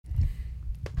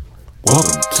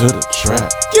Welcome to the trap.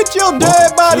 Get your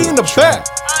dead body in the back.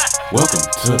 Welcome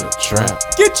to the trap.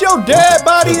 Get your dead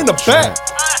body in the back.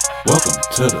 Welcome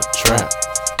to the trap.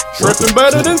 Tripping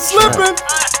better than slipping,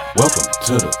 Welcome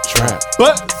to the trap.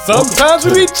 but sometimes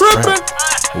we be tripping.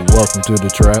 Welcome to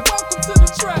the trap,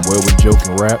 where we joke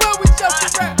and rap,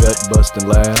 gut busting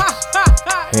laughs,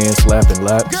 hand slapping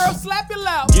laps. Girl, slap your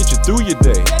loud. Get you through your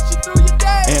day, Get you through your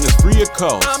day. and it's free of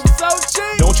cost. I'm so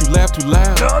cheap. Don't you laugh too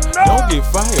loud. No. Don't get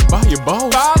fired by your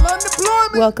boss. File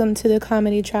unemployment. Welcome to the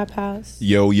Comedy Trap House.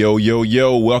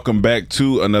 Yo. Welcome back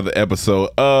to another episode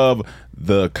of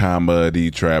the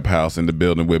Comedy Trap House. In the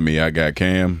building with me, I got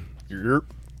Cam. Yep.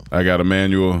 I got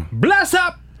Emmanuel. Bless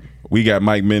up. We got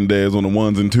Mike Mendez on the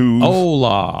ones and twos.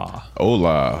 Hola.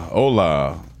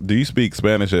 Hola. Do you speak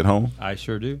Spanish at home? I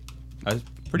sure do. I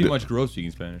pretty much grew up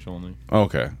speaking Spanish only.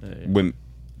 Okay. Yeah.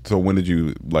 When did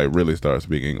you really start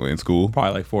speaking English? In school?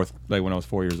 Probably when I was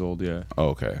 4 years old, yeah.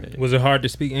 Okay. Was it hard to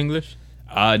speak English?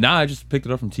 Nah, I just picked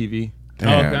it up from TV.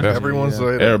 Damn, okay. that's- Everyone say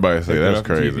that. everybody say Picked it that's up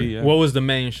from crazy. TV, yeah. What was the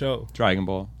main show? Dragon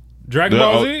Ball. Dragon Yeah,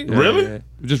 Ball oh, Z? Yeah, Really? yeah.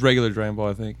 Just regular Dragon Ball,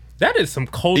 I think. That is some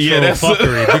cultural Yeah, that's-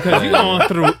 fuckery because you're going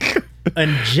through a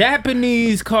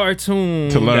Japanese cartoon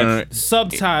To learn that's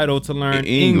subtitled to learn English.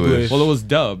 English. Well, it was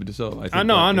dubbed, so I think I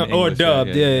know. in Or English, dubbed.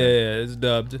 Yeah, it's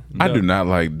dubbed. I do Dubbed. not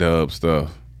like dub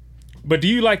stuff. But do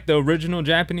you like the original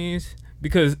Japanese?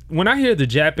 Because when I hear the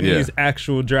Japanese Yeah.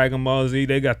 actual Dragon Ball Z,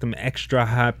 they got them extra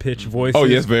high pitched voices. Oh,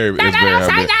 yes, very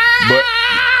high.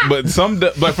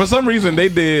 But for some reason they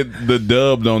did the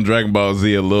dubbed on Dragon Ball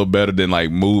Z a little better than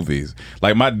like movies.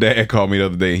 Like my dad called me the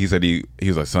other day and he said he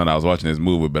was like, son, I was watching this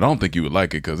movie, but I don't think you would like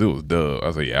it because it was dubbed.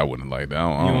 I said, yeah, I wouldn't like that. I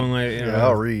You don't. want like, Yeah,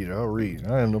 I'll read.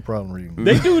 I have no problem reading.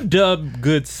 They do dub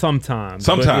good sometimes.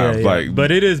 Sometimes, like- but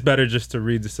it is better just to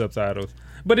read the subtitles.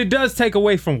 But it does take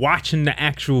away from watching the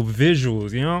actual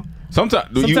visuals, you know? Sometimes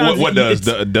Sometimes what does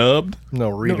it's- dubbed? No,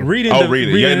 reading. Reading, Oh,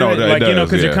 reading. Yeah, no, it like, you know, does,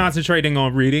 because yeah. you're concentrating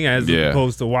on reading as Yeah.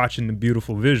 opposed to watching the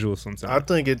beautiful visuals sometimes. I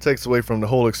think it takes away from the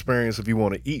whole experience if you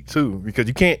want to eat too, because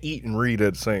you can't eat and read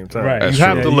at the same time. Right. That's You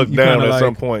have true. to Yeah, look you down kinda at some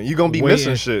like point. You're gonna be waiting.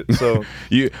 missing shit, so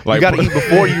You like you gotta eat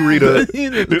before you read a.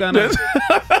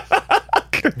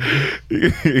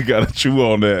 You gotta chew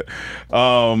on that.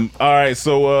 All right,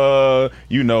 so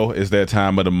it's that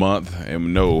time of the month,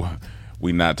 and no,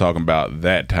 we're not talking about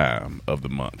that time of the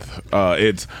month.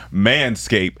 It's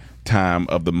Manscaped time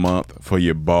of the month for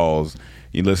your balls.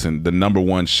 You listen, the number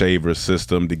one shaver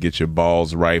system to get your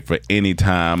balls right for any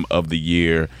time of the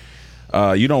year.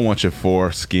 You don't want your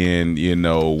foreskin,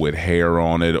 with hair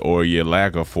on it, or your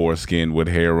lack of foreskin with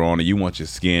hair on it. You want your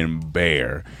skin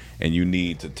bare, and you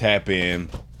need to tap in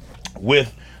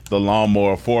with the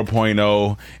Lawnmower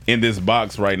 4.0. In this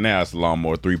box right now, it's the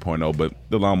Lawnmower 3.0, but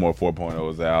the Lawnmower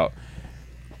 4.0 is out.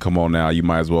 Come on now, you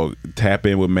might as well tap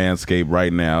in with Manscaped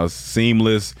right now. It's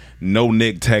seamless,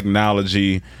 no-nick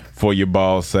technology for your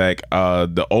ball sack.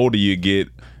 The older you get,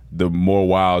 the more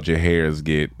wild your hairs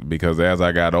get, because as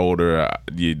I got older,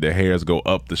 the hairs go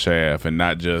up the shaft and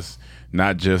not just in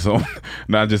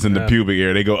the pubic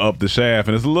area. They go up the shaft,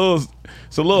 and it's a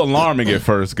little alarming at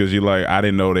first because you're like, I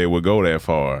didn't know they would go that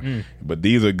far. But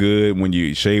these are good when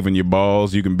you shaving your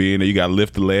balls. You can be in there. You got to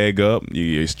lift the leg up.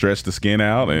 You stretch the skin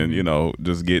out, and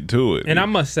just get to it. And I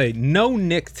must say, no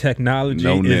nick technology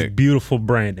No is nick. beautiful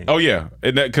branding. Oh yeah,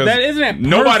 because Isn't that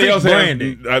nobody perfect else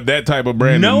branding? has that type of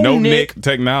branding. No nick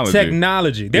technology.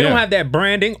 They Yeah. don't have that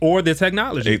branding or the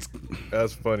technology. It's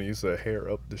That's funny. You said hair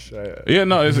up the shaft. yeah,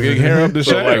 no, it's hair up the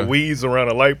So shaft. like weeds around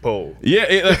a light pole.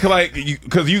 Yeah,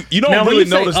 because you don't now, when really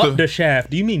you say notice up the shaft,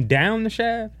 do you mean down the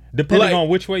shaft? Depending Like- on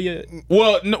which way you.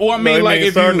 I mean, No, like it's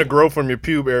if starting you to grow from your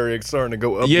pube area, it's starting to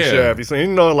go up Yeah. the shaft. You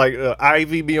saying like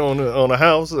ivy be on a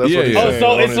house? That's Yeah, what he's yeah. Oh, saying, so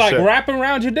on it's his like shaft. wrapping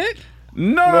around your dick?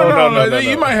 No.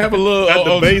 You might have a little At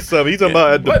the base of it. He's talking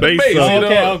about at the At the base base, of you it.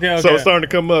 know? Okay. So it's starting to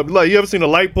come up. Like, you ever seen a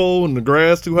light pole and the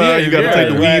grass too high? Yeah, You got to yeah, take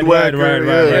the right, weed right, whacker.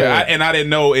 right. Yeah, I didn't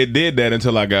know it did that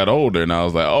until I got older, and I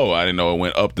was like, oh, I didn't know it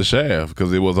went up the shaft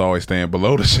because it was always staying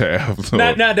below the shaft. So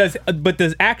Now does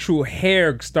actual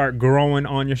hair start growing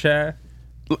on your shaft?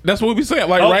 that's what we saying,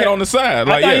 like Okay. right on the side. I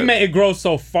Like, thought yeah. you meant it grows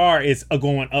so far it's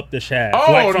going up the shaft.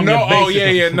 Oh like from no! the Oh base yeah,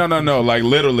 of- yeah. No. Like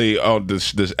literally, out the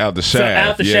shaft. So out the shaft,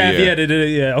 yeah.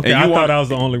 Okay, And I you thought want- I was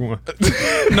the only one.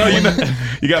 No,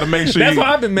 you got to make sure That's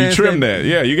why I've been you trim manscaping. that.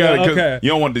 Yeah, you got to. Yeah, okay. You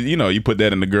don't want to. You put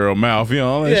that in the girl mouth.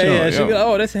 All that Yeah, shit. yeah. She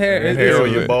go, oh, that's hair. Hair on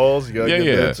Yeah. your balls. You got to Yeah, get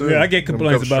yeah. that too. Yeah, I get Them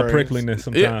complaints couple about strands. prickliness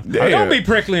sometimes. Yeah. Don't be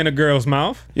prickly in a girl's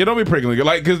mouth. You don't be prickly,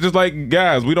 like because just like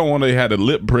guys, we don't want to have the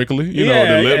lip prickly. You know,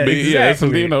 Yeah, the lip yeah, be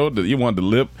exactly. you want the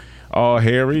lip all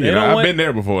hairy. They don't I've want- been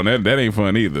there before, and that ain't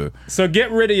fun either. So get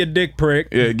rid of your dick prick.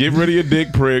 Yeah, get rid of your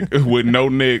dick prick with no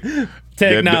nick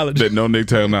technology. That no Nick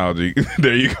technology.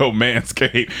 There you go,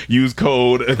 Manscaped. Use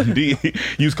code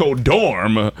use code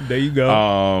DORM. There you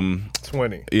go.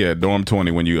 20. Yeah, DORM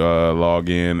 20 when you log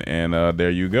in, and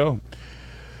there you go.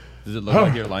 Does it look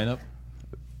like your lineup?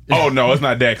 Oh no, it's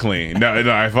not that clean. No,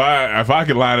 if I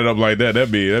could line it up like that,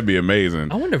 that'd be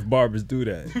amazing. I wonder if barbers do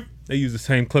that. They use the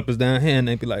same clippers down here, and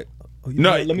they be like, "Oh, you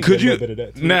know No, what? Let me could get a you little bit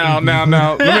of that too." now?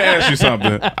 Let me ask you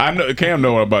something. I know Cam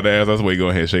know what I'm about to ask. That's why he go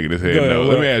ahead shaking his head. Go ahead, No, what?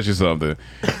 let me ask you something.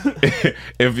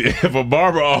 if a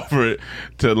barber offered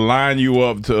to line you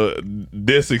up to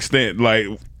this extent,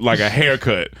 like a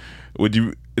haircut, would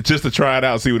you just to try it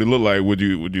out, see what it looked like? Would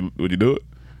you do it?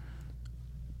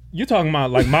 You talking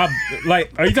about like my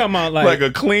like? Are you talking about Like a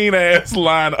clean ass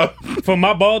line up? for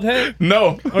my bald head?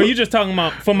 No. Or you just talking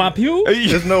about for my pubes?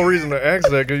 There's no reason to ask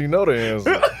that because you know the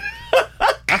answer.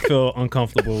 I feel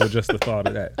uncomfortable with just the thought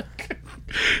of that.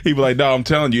 He be like, "Dog, I'm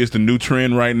telling you, it's the new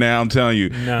trend right now. I'm telling you,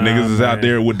 Nah, niggas is out man.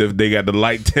 there with they got the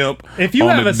light temp. If you on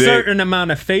have the a dick. certain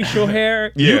amount of facial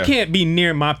hair, you Yeah. can't be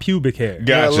near my pubic hair.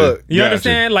 Gotcha. look, You Gotcha.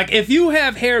 understand? Like if you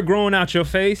have hair growing out your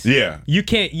face, Yeah. you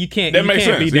can't That you makes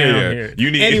can't sense. be down yeah. here.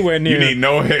 You need anywhere near. You need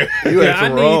no hair. You Yeah, asked I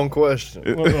the need- wrong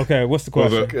question. Well, okay, what's the What's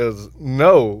question? up? Because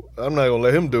no, I'm not gonna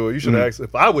let him do it. You should ask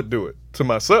if I would do it to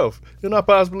myself, and I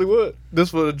possibly would. This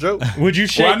for the joke. Would you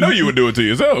shake? Well, I know you would do it to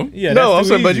yourself. Yeah, No, I'm that's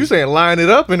too saying, but easy. you saying line it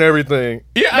up and everything.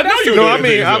 Yeah, I know you would No, do it I to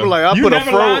mean, yourself. I'm like, I You put a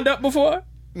never fro. lined up before?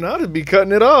 No, I'd be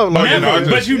cutting it off. Like, you know, I Never,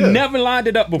 just- but you yeah. never lined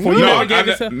it up before. You No, never I gave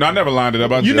yourself. no, I never lined it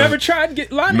up. You never tried to get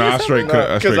lined No, I yourself straight up? cut.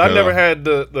 I because straight I cut never off. had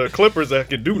the clippers that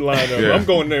could do line up. Yeah. I'm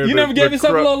going there. You never gave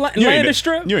yourself a little landing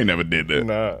strip? You ain't never did that.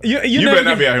 Nah. You never better not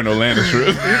give- be out here no landing strip.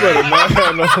 You better not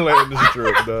have no landing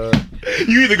strip, dog.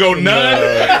 You either go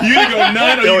none, you either go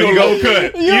none, or Yo, you you go go-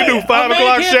 cut. You do 5 man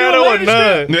o'clock can't do a shadow or landing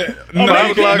strip. none? No, man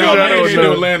you can't can't do no, a man landing can't do a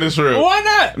strip. landing strip. Why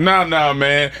not? No,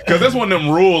 man, because that's one of them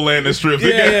rural landing strips.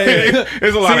 Yeah.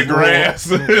 There's a lot of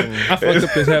grass. I fucked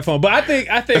up this headphone, but I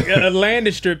think a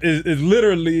landing strip is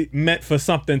literally meant for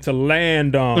something to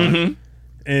land on. Mm-hmm.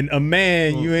 And a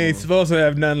man, you ain't supposed to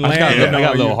have nothing I landing got a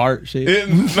on little you. heart shape.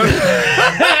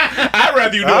 I'd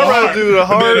rather you do I'd a rather heart do the than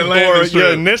hard a landing or your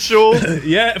strip. initial.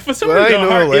 Yeah, for some Well, I reason, ain't a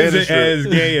doing heart a landing isn't strip. as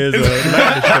gay as a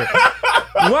landing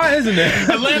strip. Why isn't it?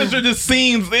 A landing strip just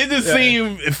seems. It just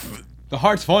seems. The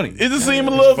heart's funny. It just seems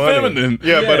a little Funny. feminine.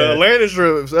 Yeah, but Yeah. a landing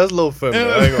strip, that's a little feminine.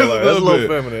 I ain't gonna lie. That's a little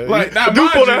feminine. Like, now, If dude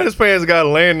mind pull you- down his pants and got a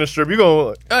landing strip, you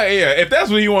gonna Yeah, if that's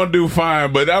what you want to do,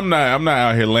 fine. But I'm not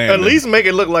out here landing. at least make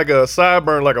it look like a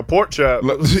sideburn, like a pork chop.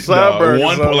 Look, Sideburn. or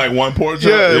one something. like one pork chop.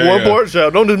 Yeah, one pork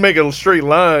chop. Don't just make it a straight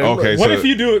line. Okay, What so- if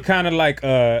you do it kind of like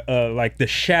the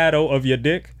shadow of your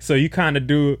dick? So you kind of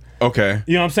do, Okay.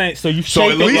 you know what I'm saying? So you So shape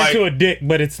it it look into like- a dick,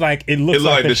 but it's like it looks It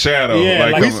look like the shadow, Yeah,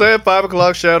 like like, We Come on. said 5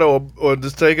 o'clock shadow or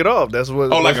just take it off. That's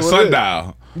what. Oh, like a that's what it is.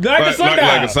 sundial. Like a sundial.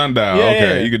 Like a sundial. Yeah,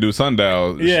 Okay, yeah. you could do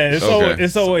sundial. yeah, it's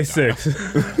okay. always 6.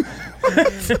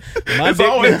 My It's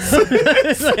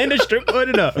always- landing strip put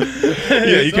it up.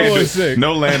 Yeah, you can't do 6.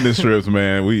 no landing strips,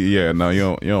 man. You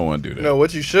don't want to do that. No,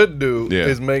 what you should do Yeah.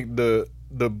 is make the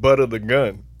butt of the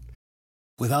gun.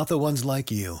 Without the ones like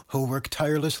you, who work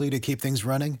tirelessly to keep things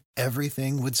running,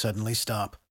 everything would suddenly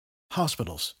stop.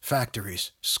 Hospitals,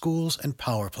 factories, schools, and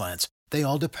power plants, they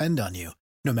all depend on you.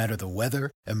 No matter the weather,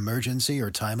 emergency,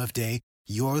 or time of day,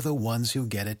 you're the ones who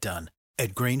get it done.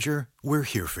 At Grainger, we're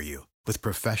here for you with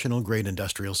professional-grade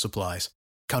industrial supplies.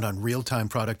 Count on real-time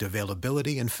product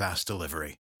availability and fast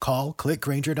delivery. Call,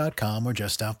 clickgrainger.com, or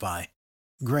just stop by.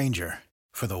 Grainger,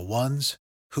 for the ones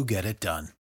who get it done.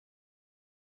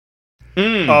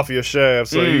 Off your shaft,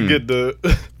 so you get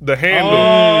the handle,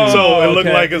 Oh, so it look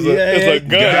okay. like it's a gun.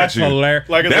 Got That's you. hilarious.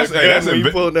 Like it's That's- a gun that's when you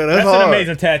inve- pull it down. That's hard. an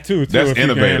amazing tattoo too. That's if you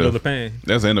can handle innovative. the pain.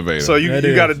 That's innovative. So you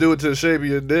That got to is. do it to the shape of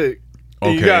your dick.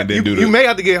 And Okay, and then do the- you may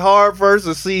have to get hard first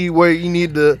to see where you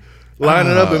need to line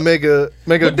it up and make a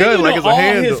But then, gun you like know, it's a all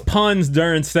handle. his puns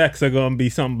during sex are gonna be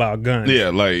something about guns. yeah,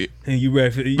 like And you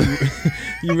ready for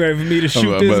you ready for me to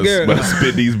shoot I'm this about girl? to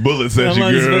spit these bullets at I'm you,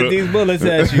 gonna girl. spit these bullets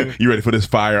at you. You ready for this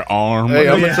firearm? Hey,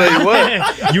 I'm gonna tell you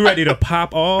what. You ready to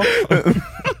pop off?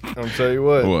 I'm gonna tell you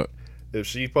what. What? If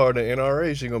she part of the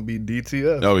NRA, she gonna be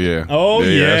DTF. Oh yeah. Oh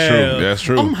yeah, That's true. That's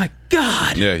true. Oh my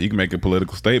god! Yeah, you can make a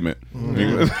political statement.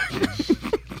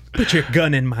 Put your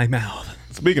gun in my mouth.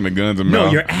 Speaking of guns and No,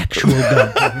 mouth, your actual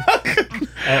gun.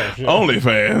 Oh, shit.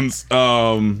 OnlyFans.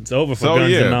 It's over for so,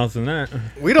 guns yeah. and mouths and that.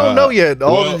 We don't know yet.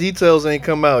 All well- the details ain't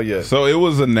come out yet. So it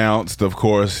was announced, of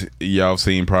course, y'all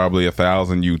seen probably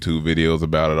 1,000 YouTube videos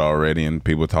about it already, and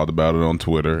people talked about it on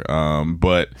Twitter.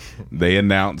 But they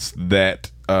announced that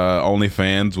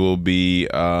OnlyFans will be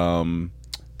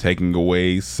taking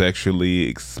away sexually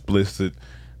explicit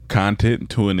content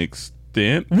to an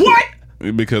extent. What?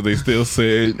 because they still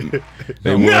said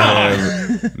they would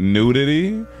have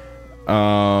nudity.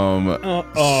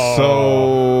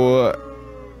 So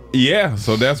yeah,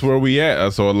 so that's where we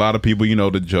at. So a lot of people,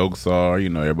 the jokes are,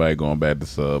 everybody going back to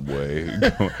Subway,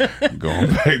 going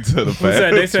back to the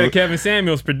fast. They said Kevin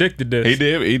Samuels predicted this.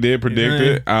 He did predict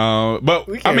it. But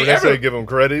We can't necessarily give him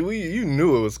credit. You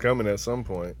knew it was coming at some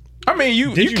point. I mean,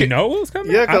 you know it was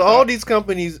coming? Yeah, because all these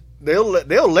companies, they'll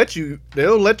let you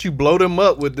blow them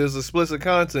up with this explicit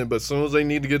content, but as soon as they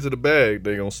need to get to the bag,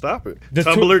 they're gonna stop it.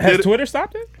 Tumblr has did it. Twitter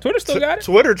stopped it? Twitter still got it?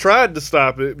 Twitter tried to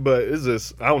stop it, but it's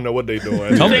just I don't know what they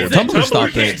doing. Tumblr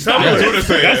stopped it.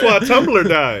 That's why Tumblr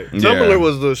died. Tumblr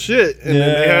was the shit, and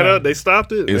then they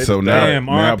stopped it. And so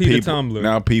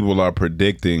now people are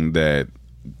predicting that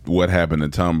what happened to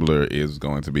Tumblr is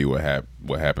going to be what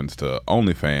happens to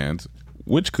OnlyFans,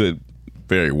 which could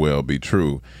very well be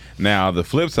true. Now, the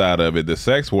flip side of it, the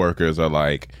sex workers are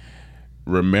like,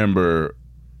 remember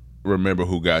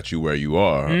who got you where you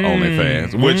are,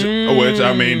 OnlyFans,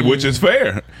 which is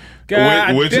fair.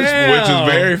 Which is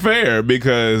very fair,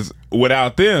 because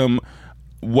without them,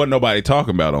 wasn't nobody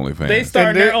talking about OnlyFans. They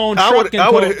started their own trucking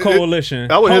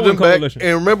coalition. I would hit them back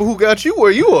and remember who got you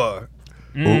where you are.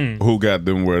 Who got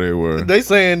them where they were? They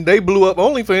saying they blew up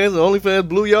OnlyFans, and OnlyFans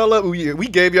blew y'all up. We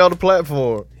gave y'all the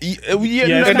platform. And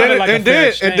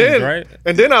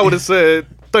then I would have said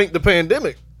thank the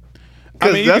pandemic.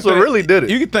 That's what really did it.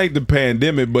 You can thank the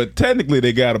pandemic, but technically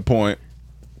they got a point.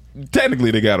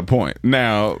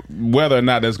 Now, whether or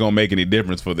not that's going to make any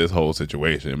difference for this whole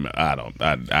situation, I doubt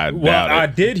it. I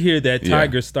did hear that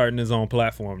Tiger's starting his own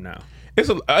platform now. It's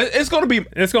going to be a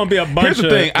bunch. Here's the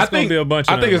thing. I think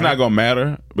it's not going to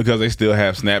matter, because they still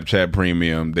have Snapchat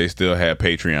Premium, they still have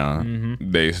Patreon,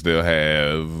 they still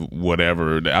have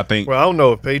whatever. I think. Well, I don't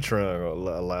know if Patreon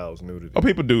allows nudity. Oh,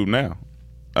 people do now.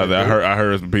 I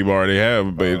heard some people already have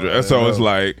Patreon. So it's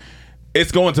like,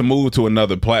 it's going to move to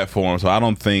another platform. So I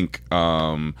don't think.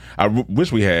 I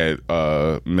wish we had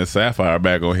Miss Sapphire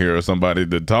back on here or somebody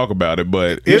to talk about it.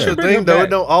 But here's the thing, though. It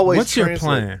don't always. What's your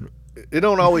plan? It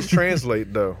don't always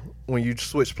translate though when you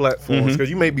switch platforms, because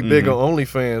you may be big on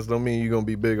OnlyFans, don't mean you're gonna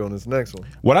be big on this next one.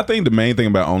 What I think the main thing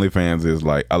about OnlyFans is,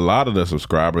 like, a lot of the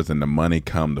subscribers and the money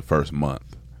come the first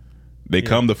month. They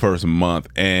come the first month,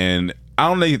 and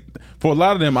for a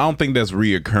lot of them, I don't think that's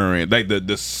reoccurring. Like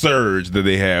the surge that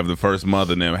they have the first month,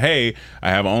 and them, hey, I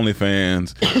have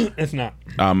OnlyFans. It's not.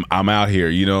 I'm out here.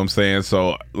 You know what I'm saying?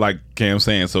 So, like Cam's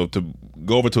saying, so to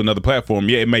go over to another platform,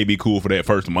 it may be cool for that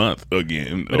first month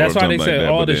again. But that's why they say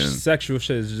all this sexual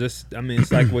shit is just,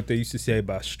 it's like what they used to say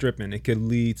about stripping. It could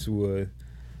lead to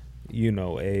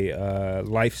a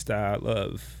lifestyle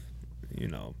of,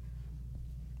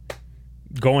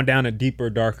 going down a deeper,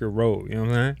 darker road. You know what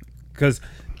I'm saying? Because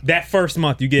that first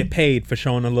month you get paid for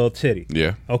showing a little titty.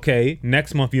 Yeah. Okay.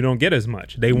 Next month you don't get as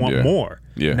much. They want more.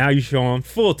 Yeah. Now you showing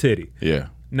full titty. Yeah.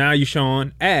 Now you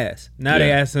showing ass. Now they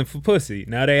asking for pussy.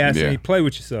 Now they asking you play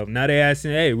with yourself. Now they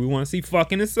asking, hey, we want to see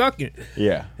fucking and sucking.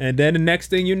 Yeah. And then the next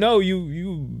thing you know,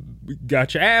 you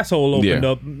got your asshole opened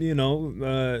up.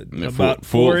 About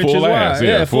 4 inches wide.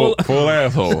 Yeah, full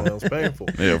asshole. Sounds painful.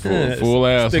 Yeah, full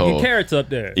asshole. Sticking carrots up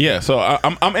there. Yeah. So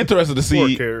I'm interested to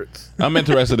see. 4 carrots. I'm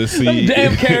interested to see. Them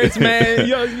damn carrots, man.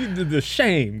 The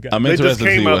shame. I'm they interested just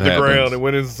came to see out what the happens. ground and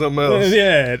went into something else.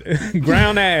 Yeah,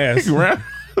 ground ass.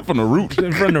 From the root.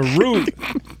 From the root.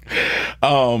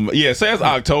 Says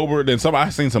October. Then I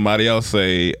seen somebody else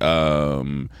say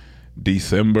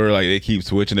December. Like, they keep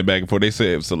switching it back and forth. They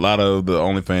said it's a lot of the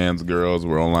OnlyFans girls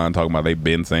were online talking about they've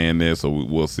been saying this, so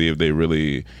we'll see if they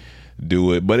really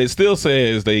do it. But it still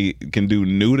says they can do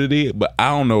nudity, but I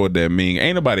don't know what that means.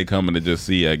 Ain't nobody coming to just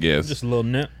see, I guess. Just a little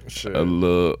nip. A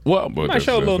little. Well, but might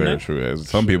show a little very nip. true.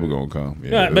 Some people gonna come.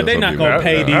 Yeah, but they're not gonna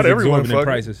pay these exorbitant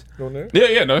prices.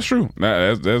 Yeah, that's true.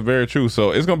 That's very true. So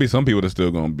it's gonna be some people that's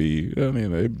still gonna be. I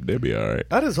mean, they'll be all right.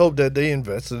 I just hope that they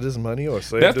invested this money or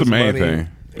saved That's this the main money. thing.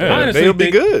 Yeah. Honestly, They'll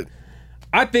be good.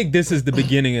 I think this is the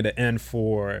beginning of the end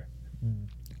for.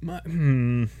 Not for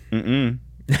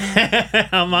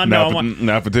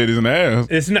titties and ass.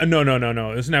 It's not.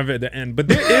 No. It's never the end. But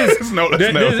there is.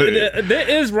 There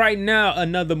is right now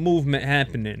another movement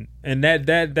happening, and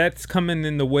that's coming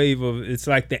in the wave of. It's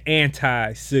like the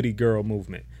anti-city girl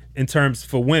movement in terms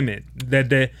for women.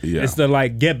 It's the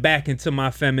like get back into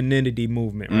my femininity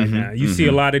movement right now. You see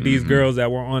a lot of these girls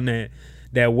that were on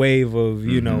that wave of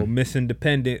Miss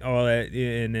Independent, all that,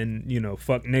 and then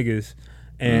fuck niggas,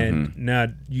 and now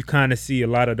you kind of see a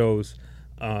lot of those.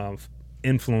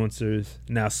 Influencers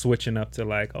now switching up to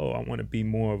like, oh, I want to be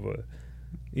more of a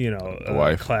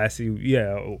wife, classy,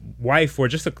 wife, or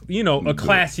just a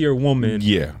classier woman,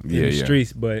 in the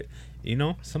streets. But you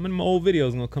know, some of them old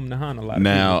videos gonna come to haunt a lot of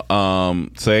Now,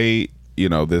 say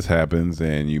this happens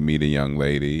and you meet a young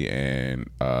lady and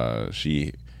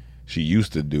she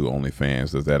used to do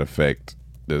OnlyFans. Does that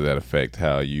affect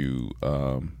how you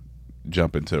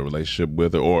jump into a relationship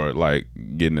with her, or like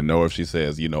getting to know her if she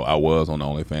says, I was on the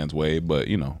OnlyFans wave, but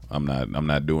I'm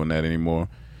not doing that anymore?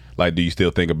 Like, do you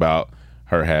still think about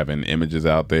her having images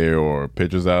out there or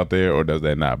pictures out there, or does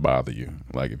that not bother you?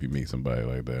 Like if you meet somebody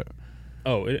like that?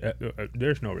 Oh,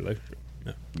 there's no relationship.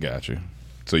 No. Gotcha.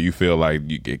 So you feel like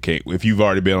you can't, if you've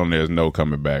already been on there, there's no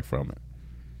coming back from it.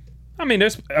 Maybe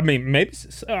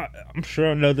I'm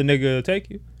sure another nigga will take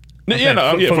you. For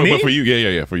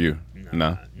you, for you.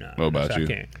 Nah. What about you? I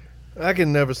can't. I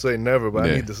can never say never, but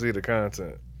I need to see the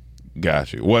content.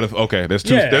 Got you. What if? Okay, there's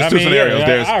two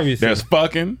scenarios. There's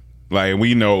fucking, like,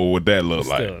 we know what that looks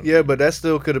like. Yeah, but that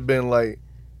still could have been like,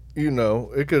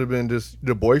 it could have been just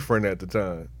the boyfriend at the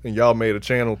time, and y'all made a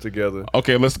channel together.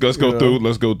 Okay, let's go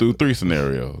through 3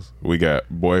 scenarios. We got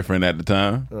boyfriend at the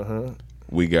time.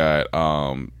 We got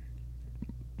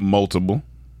multiple,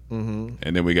 and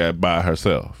then we got by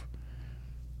herself.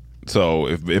 So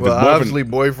if it's obviously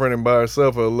boyfriend and by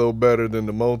herself are a little better than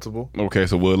the multiple. Okay,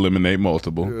 so we'll eliminate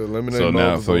multiple.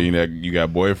 So you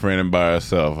got boyfriend and by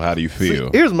herself. How do you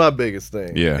feel? See, here's my biggest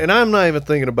thing. Yeah, and I'm not even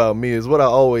thinking about me. Is what I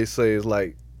always say is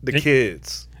like the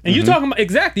kids. And you talking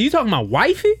about you talking about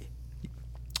wifey?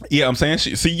 Yeah, I'm saying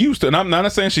she used to, and I'm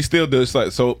not saying she still does.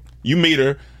 Like, so you meet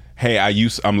her. Hey,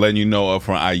 I'm letting you know up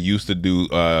front. I used to do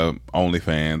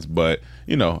OnlyFans, but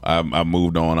I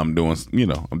moved on. I'm doing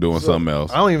something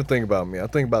else. I don't even think about me. I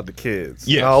think about the kids.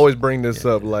 Yeah, I always bring this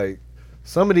up. Like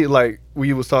somebody, like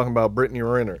we was talking about Brittany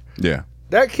Renner. Yeah,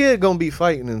 that kid gonna be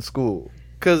fighting in school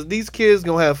because these kids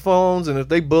gonna have phones, and if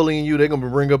they bullying you, they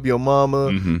gonna bring up your mama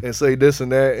and say this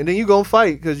and that, and then you gonna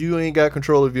fight because you ain't got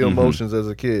control of your emotions as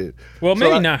a kid. Well,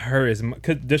 maybe not her as much.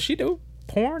 Does she do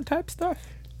porn type stuff?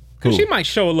 Because she might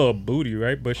show a little booty,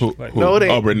 right? But she's like, no, it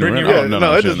ain't. Brittany Renner? Yeah,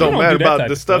 no, it just don't matter do that about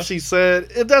the stuff she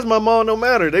said. If that's my mom, no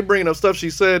matter. They bringing up stuff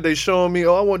she said. They showing me,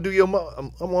 I want to do your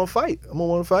mom. I want to fight. I'm gonna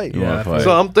want to fight.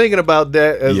 So I'm thinking about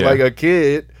that as like a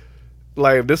kid.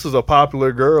 Like if this is a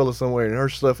popular girl or somewhere and her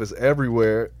stuff is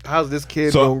everywhere, how's this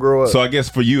kid gonna grow up? So I guess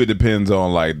for you it depends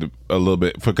on like a little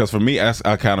bit. Because for me, I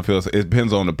kind of feel it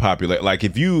depends on the popular. Like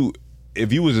if you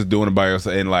was just doing it by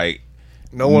yourself and like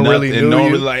no one really knew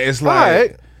you. Like it's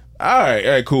like. All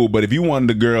right, cool. But if you one of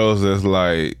the girls that's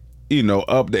like,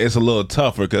 up there, it's a little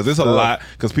tougher because it's a lot.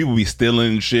 Because people be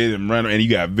stealing shit and running, and you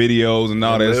got videos and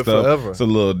all that stuff. Forever. It's a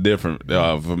little different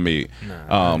for me.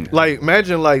 Like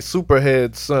imagine like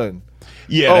Superhead's son.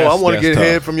 Yeah. I want to get tough.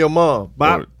 Head from your mom.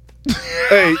 Bop.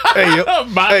 hey,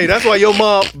 that's why your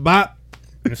mom. Bop.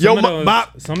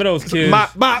 Bop. Some of those kids.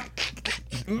 Bop. Bop.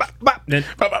 Bop.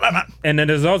 And then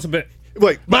there's also been.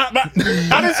 Wait, I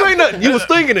didn't say nothing. You was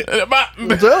thinking it. I'm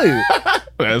telling you.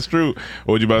 That's true.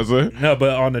 What you about to say? No,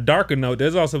 but on a darker note,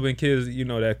 there's also been kids,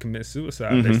 that commit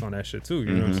suicide based on that shit too.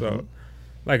 You know, so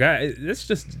like it's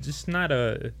just not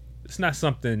it's not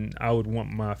something I would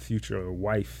want my future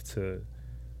wife to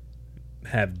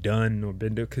have done or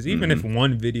been doing. Because even if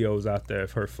one video is out there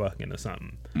of her fucking or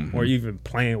something, or even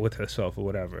playing with herself or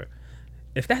whatever.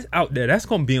 If that's out there, that's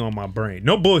gonna be on my brain.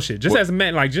 No bullshit. Just as a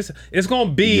man, like it's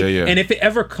gonna be. Yeah. And if it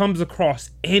ever comes across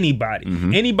anybody,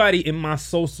 anybody in my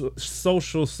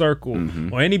social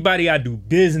circle, or anybody I do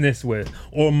business with,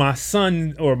 or my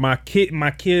son or my kids,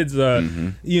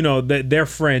 their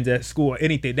friends at school, or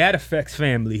anything that affects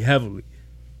family heavily.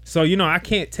 So I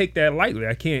can't take that lightly.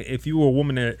 I can't. If you were a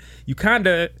woman that you kind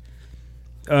of,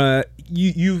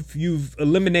 you've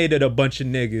eliminated a bunch of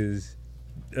niggas.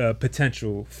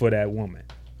 Potential for that woman.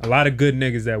 A lot of good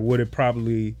niggas that would have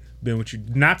probably been with you.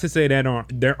 Not to say that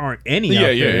there aren't any out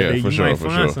there. Yeah, for sure.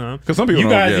 Some. Because some people you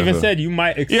guys even said you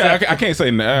might accept. Yeah, I can't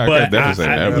say never. I can't definitely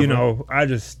say never.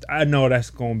 I know that's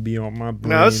gonna be on my brain.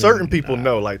 Now, certain people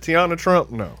know, like Tiana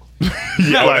Trump, no.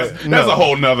 That's a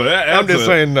whole nother. I'm just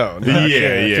saying no.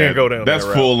 Can't go down. That's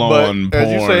full on. But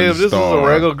as you say, if this is a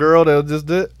regular girl that just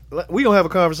did, we gonna have a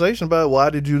conversation about why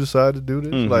did you decide to do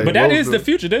this. But that is the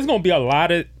future. There's gonna be a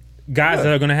lot of guys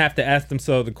that are gonna have to ask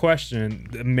themselves the question,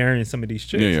 marrying some of these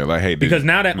chicks. Yeah, like hey, because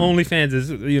now that OnlyFans is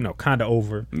kind of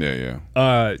over.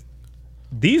 Yeah.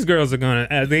 These girls are gonna,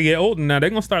 as they get older now, they're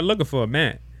gonna start looking for a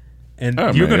man, and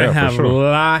you're gonna have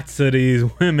lots of these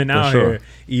women out here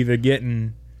either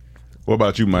getting. What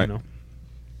about you, Mike?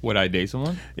 Would I date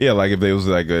someone? Yeah, like if there was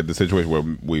like the situation where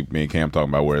me and Cam talking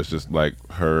about where it's just like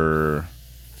her.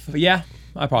 Yeah,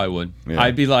 I probably would. Yeah.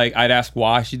 I'd be like, I'd ask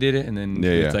why she did it, and then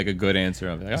it's like a good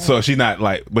answer. I'd be like, so she's not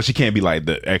like, but she can't be like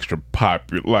the extra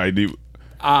popular. Like,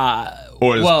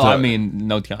 Well, I mean,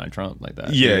 no Tiana Trump like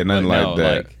that. Yeah, nothing like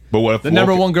that. Like, but what if the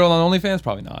number one girl on OnlyFans?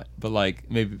 Probably not. But like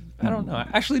maybe I don't know.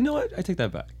 Actually, you know what? I take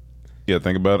that back. Yeah,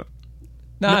 think about it.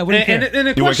 No, I wouldn't care. And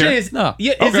the question is, no.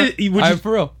 Yeah, okay. is it? Would you,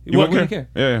 for real? You wouldn't care?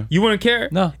 Yeah. You wouldn't care?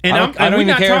 No. And I don't we're even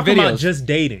not care talking videos. about just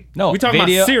dating. No, we're talking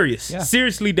video, about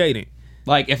seriously dating.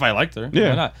 Like if I liked her, yeah.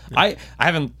 Why not? I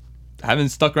haven't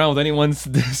stuck around with anyone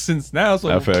since now,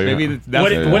 so maybe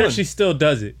that's what if she still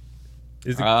does it?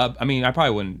 I mean, I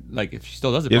probably wouldn't like if she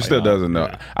still does it. If she still doesn't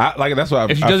know. I like that's why.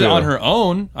 If she does it on her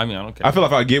own, I mean, I don't care. I feel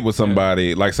like if I get with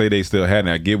somebody, like say they still had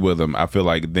it, I get with them. I feel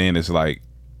like then it's like,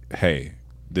 hey,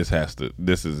 this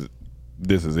is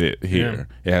it here.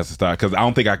 It has to stop because I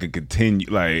don't think I could continue.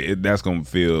 Like that's gonna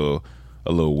feel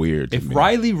a little weird. If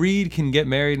Riley Reid can get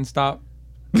married and stop,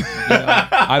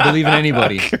 I believe in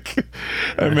anybody.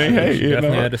 I mean, hey, you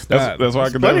know, had to stop. that's why I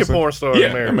can. Plenty of porn stars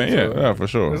married. I mean, yeah, for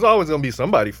sure. There's always gonna be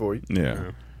somebody for you.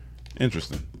 Yeah.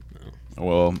 Interesting.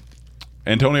 Well,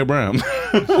 Antonio Brown.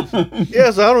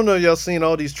 Yeah, so I don't know if y'all seen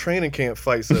all these training camp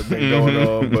fights that have been going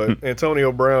on, but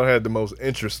Antonio Brown had the most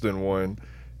interesting one.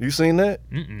 You seen that?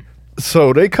 Mm-mm.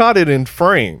 So they caught it in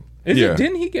frame.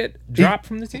 Didn't he get dropped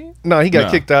from the team? No, he got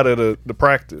kicked out of the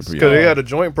practice because they had a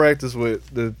joint practice with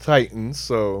the Titans.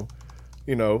 So,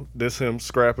 you know, this him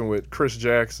scrapping with Chris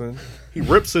Jackson. He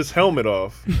rips his helmet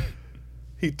off.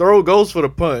 He goes for the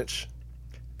punch,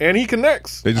 and he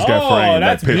connects. They just got framed.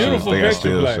 That's that picture. beautiful They got picture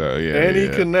still play. show. Yeah, And he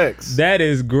connects. That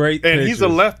is great. And he's a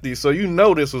lefty, so you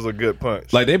know this was a good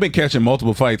punch. Like they've been catching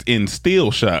multiple fights in steal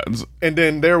shots. And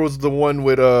then there was the one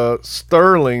with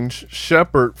Sterling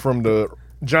Shepard from the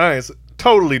Giants.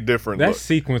 Totally different. That look.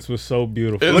 sequence was so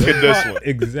beautiful. Look at this one.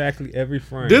 Exactly every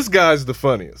frame. This guy's the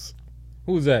funniest.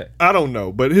 Who's that? I don't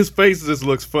know, but his face just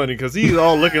looks funny because he's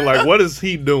all looking like, what is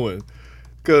he doing?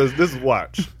 Because this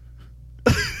watch.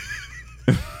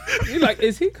 You like,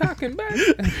 is he cocking back?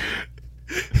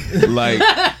 Like,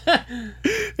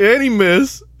 And he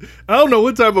missed. I don't know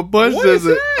what type of punch What is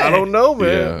is it. that? I don't know, man.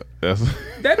 yeah, that's.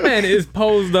 That man is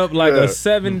posed up like a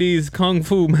 70s kung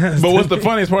fu master. But what's the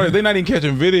funniest part is they're not even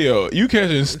catching video. You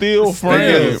catching still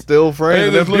frame. Still frame. Hey,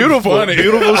 They're this looks beautiful. funny.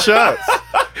 Beautiful shots.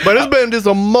 But it's been just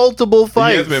a multiple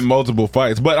fights. Yeah, it's been multiple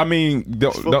fights, but I mean,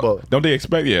 football. don't they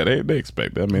expect? Yeah, they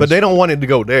expect that. I mean, But they don't want it to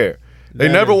go there. They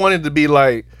never wanted to be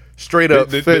like straight up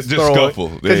They fist just throwing. scuffle.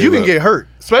 Because you can get hurt.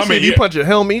 Especially if you punch a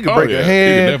helmet, you can break a hand.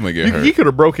 You can definitely get hurt. He could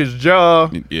have broke his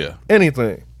jaw. Yeah.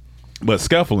 Anything. But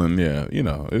scuffling, yeah, you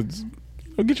know,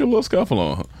 get your little scuffle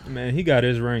on. Man, he got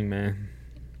his ring, man.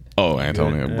 Oh,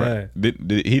 Antonio Brown.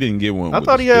 He didn't get one. I with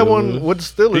thought the he had Steelers. one with the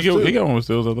Steelers, too. He got one with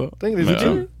the Steelers, I thought. I think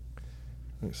it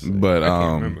was But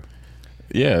remember.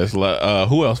 yeah, it's like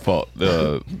who else fought?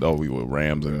 We were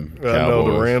Rams and Cowboys. I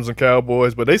know the Rams and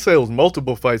Cowboys, but they say it was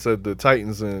multiple fights at the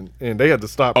Titans, and they had to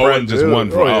stop. Oh, and just one.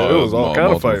 It was all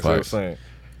kind of fights. They were saying.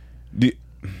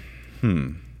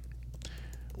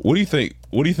 What do you think?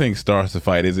 What do you think starts the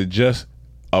fight? Is it just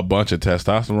a bunch of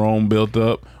testosterone built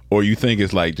up, or you think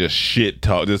it's like just shit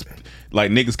talk? Just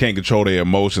like niggas can't control their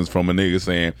emotions from a nigga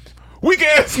saying weak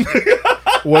ass.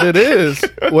 What it is,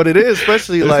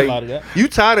 especially There's a lot like of that. you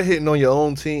tired of hitting on your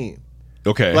own team.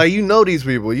 Okay. Like you know these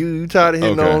people, you tired of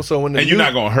hitting on. So when you're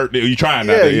not gonna hurt them. You trying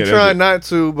not to. Yeah, you trying not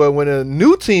to. But when a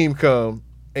new team come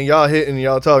and y'all hitting,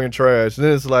 y'all talking trash,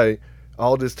 then it's like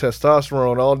all this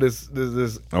testosterone, all this.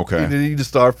 Okay. You just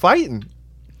start fighting.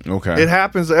 Okay. It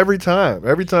happens every time.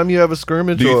 Every time you have a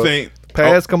scrimmage Do you or think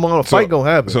pass come on, a fight gonna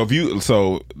happen.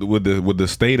 So with the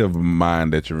state of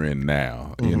mind that you're in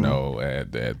now, you know,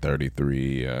 at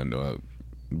 33 and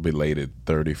belated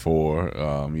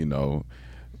 34, you know,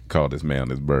 call this man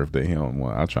his birthday. He don't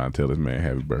want. I try and tell this man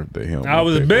happy birthday. He don't I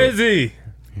was busy.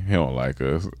 He don't like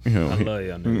us. I love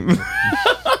y'all niggas.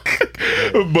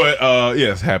 But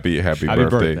yes, happy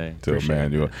birthday to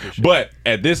Emmanuel. But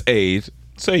at this age,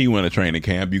 say you in a training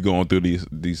camp, you going through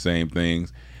these same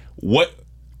things. What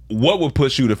would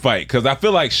push you to fight? Because I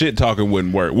feel like shit talking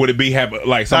wouldn't work. Would it be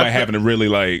like somebody having to really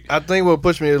like? I think what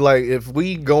pushed me is like if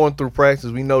we going through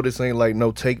practice, we know this ain't like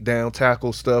no takedown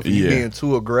tackle stuff. And you being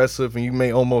too aggressive and you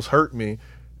may almost hurt me.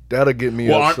 That'll get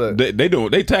me upset.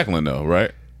 They tackling though,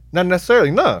 right? Not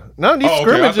necessarily, no. None of these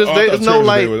scrimmages, there's no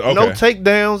like no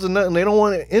takedowns and nothing. They don't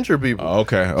want to injure people.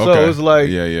 Okay. So it's like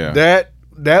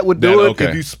that would do it.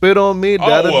 If you spit on me,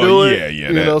 that'll do it. Yeah,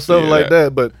 you know, stuff like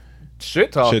that. But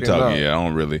shit talking, I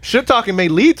don't really. Shit talking may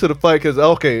lead to the fight because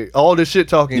all this shit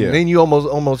talking, and then you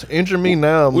almost injure me.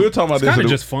 Now we were talking about it's this. Kind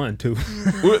of just fun too.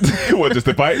 What, just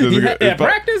the fight?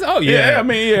 Practice? Oh yeah. I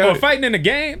mean, Or fighting in the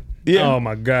game. Yeah. Oh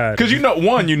my God. Because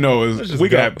is we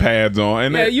got pads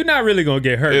on, and you're not really gonna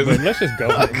get hurt. But let's just go.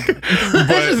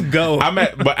 Let's just go.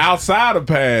 But outside of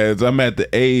pads, I'm at the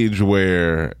age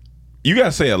where you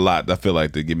gotta say a lot. I feel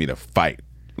like to get me to fight.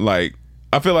 Like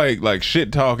I feel like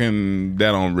shit talking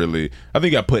that don't really. I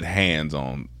think I put hands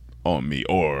on me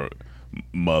or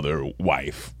mother,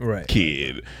 wife,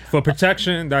 kid for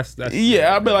protection. That's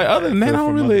yeah. I'd be like, other than that, I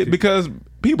don't really because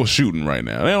people shooting right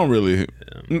now. They don't really.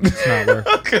 It's not worth.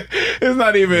 It's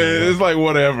not even. It's like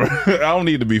whatever. I don't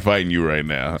need to be fighting you right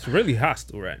now. It's really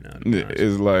hostile right now.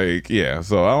 It's like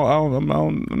So I'm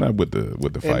not with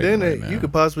the fight. And then right you now.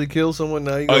 could possibly kill someone.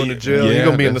 Now you go to jail. You're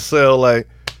gonna be in the cell. Like,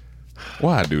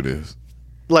 why I do this?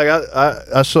 Like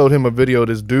I showed him a video of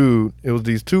this dude. It was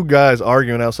these two guys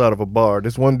arguing outside of a bar.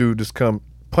 This one dude just come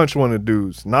punch one of the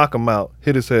dudes, knock him out,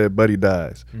 hit his head, buddy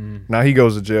dies. Now he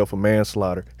goes to jail for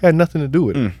manslaughter. Had nothing to do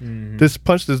with it. Just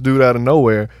punched this dude out of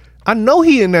nowhere. I know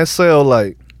he in that cell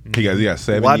like he got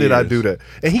 7 why years. did I do that?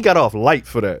 And he got off light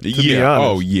for that, to be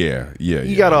honest. Oh yeah.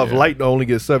 He got off light to only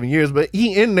get 7 years, but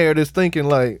he in there just thinking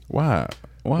like why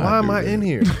am I in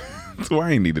here? So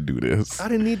I ain't need to do this. I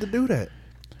didn't need to do that.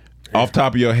 Off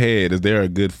top of your head, is there a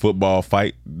good football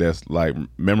fight that's like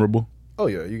memorable? Oh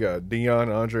yeah, you got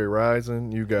Deion, Andre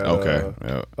Rison. You got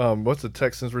what's the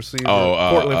Texans receiver?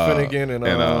 Portland Finnegan and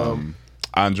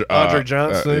Andre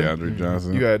Johnson. Andre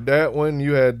Johnson. You had that one.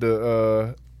 You had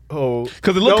the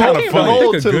because it looked kind of funny. The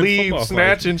whole Talib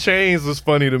snatching chains was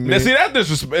funny to me. Now, see that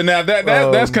disrespect. Now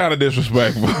that's kind of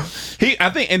disrespectful. I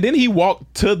think, and then he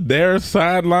walked to their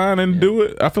sideline and do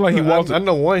it. I feel like he walked. I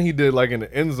know one he did like in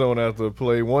the end zone after the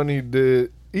play. One he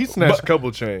did. He snatched a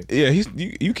couple chains. Yeah,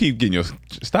 you keep getting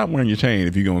stop wearing your chain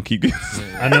if you're gonna keep getting.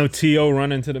 I know T.O.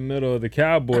 running to the middle of the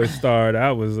Cowboy star.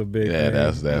 That was a big.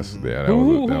 Yeah, thing.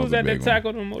 Who was that that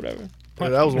tackled him? Whatever. Yeah,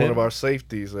 that was one of our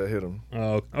safeties that hit him.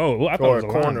 Well, I thought it was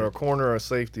a corner or a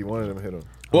safety. One of them hit him.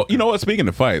 Well, you know what? Speaking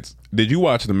of fights, did you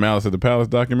watch the Malice at the Palace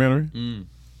documentary?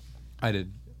 I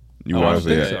did. You watched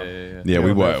it? Yeah,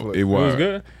 we watched. It was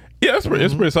good. Yeah, it's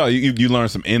pretty solid. You learn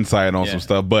some insight on some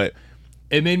stuff, but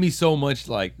it made me so much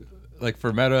like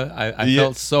for Meta. I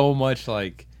felt so much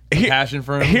like passion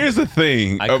for him. Here's the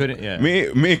thing. I couldn't. Yeah. Me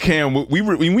and Cam, we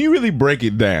really break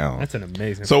it down. That's an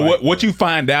amazing. So fight. what you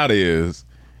find out is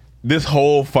this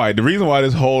whole fight. The reason why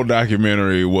this whole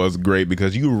documentary was great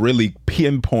because you really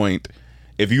pinpoint.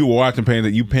 If you were watching Pain,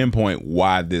 that you pinpoint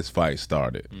why this fight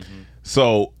started.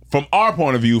 So from our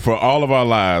point of view, for all of our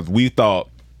lives, we thought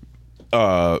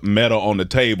Meta on the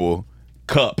table,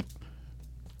 cup,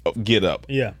 get up.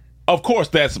 Yeah. Of course,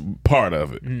 that's part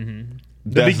of it.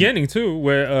 The beginning too,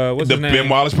 where what's his name? Ben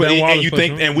Wallace put, and you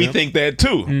think, and we think that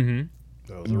too.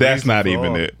 That's not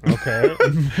even it. Okay.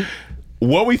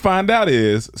 What we find out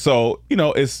is, so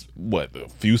it's a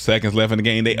few seconds left in the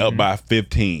game. They up by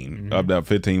 15, up by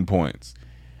 15 points.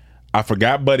 I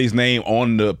forgot Buddy's name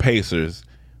on the Pacers,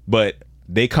 but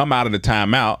they come out of the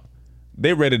timeout.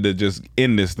 They ready to just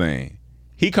end this thing.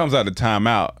 He comes out of the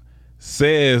timeout,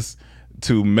 says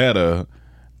to Meta,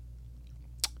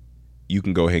 "You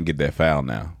can go ahead and get that foul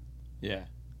now." Yeah.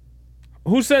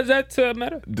 Who says that to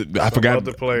Meta? I forgot.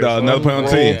 Another player on the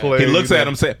team. He looks at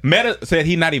him. Meta said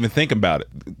he's not even thinking about it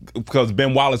because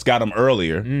Ben Wallace got him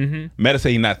earlier. Meta said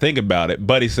he's not thinking about it.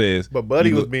 Buddy says, but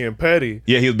Buddy was being petty.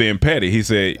 Yeah, he was being petty. He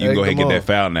said, "You can go ahead and get that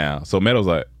foul now." So Meta was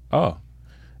like, "Oh,"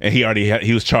 and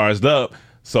he was charged up.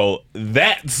 So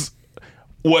that's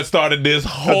what started this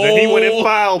whole. Then he went and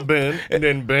fouled Ben, and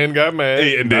then Ben got mad.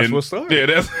 And that's what started.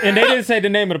 Yeah, and they didn't say the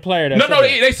name of the player. No,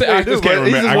 they said I just can't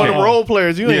remember. He's just one of the role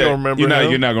players. You ain't gonna remember.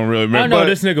 You're not gonna really remember. I know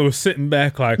this nigga was sitting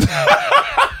back like.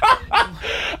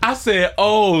 I said,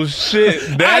 "Oh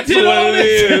shit, that's what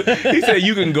it is." He said,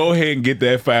 "You can go ahead and get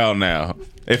that foul now."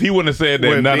 If he wouldn't have said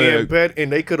that, none of that,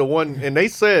 and they could have won. And they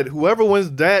said whoever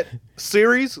wins that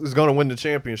series is going to win the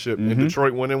championship. And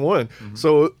Detroit went and won.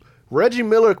 So Reggie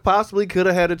Miller possibly could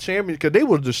have had a champion because they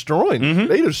were destroying.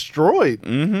 They destroyed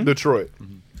Detroit.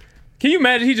 Can you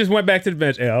imagine? He just went back to the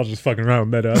bench. Hey, I was just fucking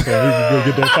around with Meta. I thought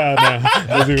he could go get that foul now.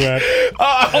 Let's see what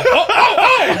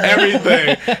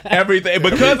everything.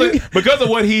 Because of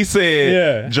what he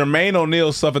said, Jermaine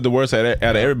O'Neal suffered the worst out of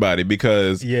everybody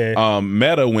because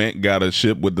Meta went got a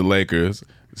ship with the Lakers.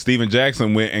 Steven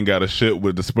Jackson went and got a ship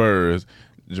with the Spurs.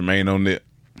 Jermaine O'Neal.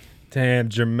 Damn,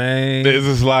 Jermaine. This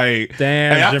is like,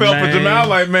 damn. I felt for Jermaine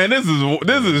like, man, this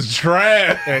is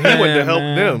trash. And he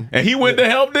went to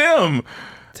help them.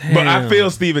 Damn. But I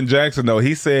feel Steven Jackson though.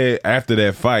 He said after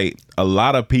that fight, a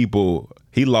lot of people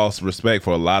he lost respect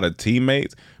for a lot of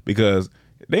teammates because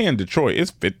they in Detroit.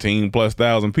 It's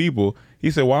 15,000+ people.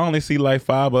 He said, "Well, I only see like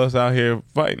 5 of us out here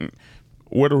fighting."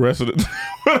 where the rest of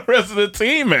the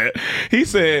team at? He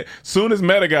said, soon as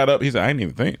Meta got up, he said, I didn't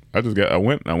even think. I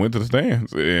went to the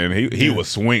stands, and he was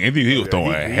swinging. He was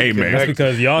throwing haymakers. That's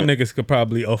because y'all niggas could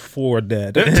probably afford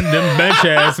that. And them bench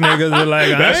ass niggas are like,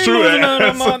 that's true.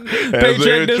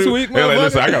 Paycheck this week, motherfucker. Like,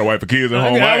 listen, I got a wife and kids at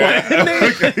home.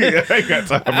 I ain't got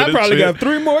time for I this probably shit. got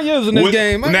 3 more years in this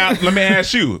game. Now, let me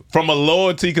ask you, from a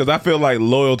loyalty, because I feel like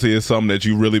loyalty is something that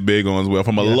you really big on as well.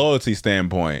 From a loyalty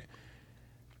standpoint,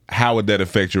 how would that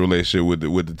affect your relationship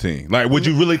with the team? Like, would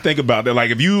you really think about that?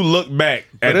 Like, if you look back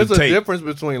at the tape. There's a difference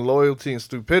between loyalty and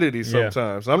stupidity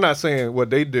sometimes. I'm not saying what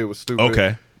they did was stupid.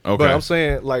 Okay. But I'm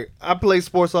saying, like, I played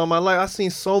sports all my life. I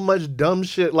seen so much dumb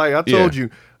shit. Like, I told you,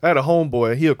 I had a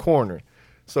homeboy. He a corner.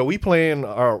 So we playing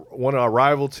one of our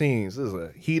rival teams. This is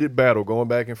a heated battle going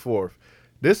back and forth.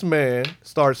 This man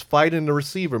starts fighting the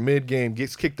receiver mid-game,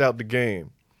 gets kicked out the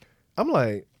game. I'm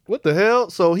like, what the hell?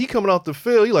 So he coming off the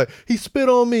field. He spit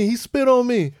on me.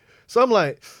 So I'm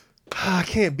like, I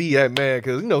can't be that mad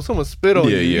because, someone spit on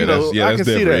you. I can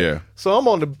see that. Yeah. So I'm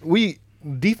on the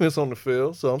defense on the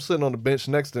field. So I'm sitting on the bench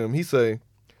next to him. He say,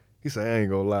 I ain't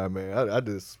gonna lie, man.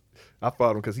 I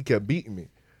fought him because he kept beating me.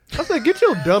 I said, get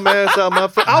your dumb ass out my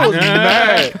face. I was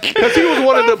mad because he was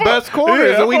one of the best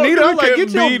corners, and we needed him. I'm like, get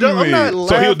your dumb. I'm not laughing.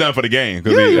 So he was done for the game.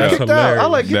 Yeah, he kicked out.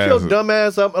 I'm like, get your dumb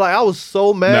ass up. Like, I was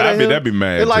so mad at him. That'd be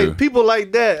mad and like too. people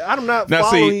like that, I'm not. Now,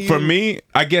 following see, you. for me,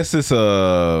 I guess it's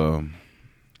a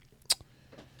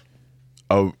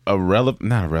not a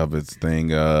relevance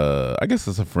thing. I guess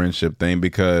it's a friendship thing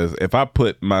because if I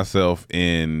put myself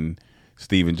in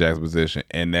Steven Jackson's position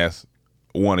and that's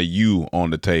one of you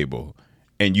on the table,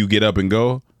 and you get up and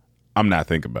go, I'm not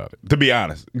thinking about it, to be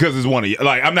honest, because it's one of you.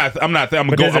 Like, I'm going up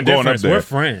there. We're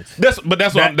friends. That's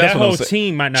what whole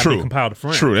team might not be compiled of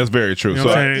friends. True, that's very true. You know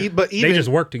what I'm saying? But they just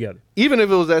work together. Even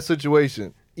if it was that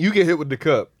situation, you get hit with the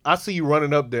cup. I see you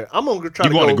running up there. I'm gonna try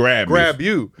to grab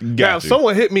you. Now, if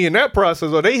someone hit me in that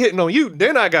process, or they hitting on you,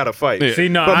 then I gotta fight. Yeah. See,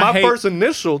 no, but my first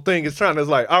initial thing is trying to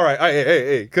all right,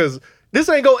 hey, because this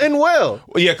ain't gonna end well.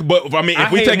 Yeah, but I mean,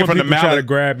 if we take it from the try to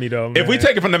grab me though, man. If we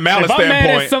take it from the malice standpoint, standpoint,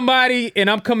 I'm mad at somebody and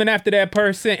I'm coming after that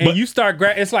person, and you start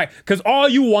grabbing, it's like because all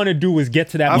you want to do is get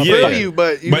to that. I feel you,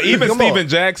 but even Steven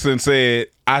Jackson said,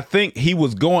 I think he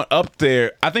was going up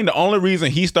there. I think the only reason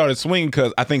he started swinging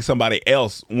because I think somebody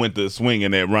else went to swing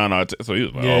in that Ron Artest. So he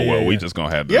was like, we just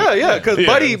gonna have to. Yeah, because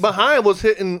Buddy behind was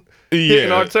hitting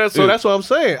Artest. So that's what I'm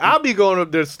saying. I'll be going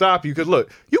up there to stop you because look,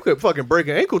 you could fucking break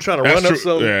an ankle trying to run up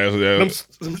some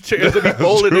chairs to be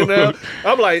folded in there.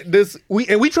 I'm like,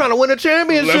 we trying to win a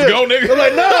championship. Let's go, nigga. I'm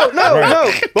like,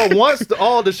 no. But once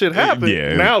all the shit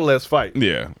happened, now let's fight.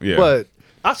 Yeah. But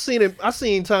I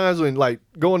seen times when like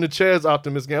going to Chad's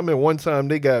Optimist game. I mean, one time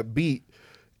they got beat,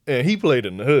 and he played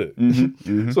in the hood.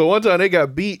 Mm-hmm. So one time they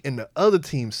got beat, and the other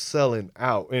team selling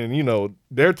out, and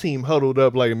their team huddled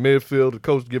up like in midfield. The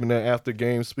coach giving that after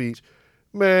game speech.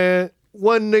 Man,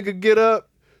 one nigga get up,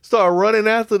 start running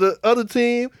after the other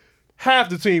team. Half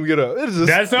the team get up.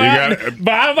 That's right.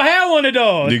 But I've had one of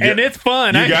those, and it's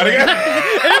fun. It's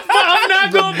fun. I'm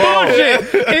not going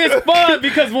bullshit. It's fun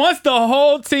because once the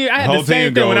whole team, I had the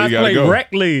same thing when I played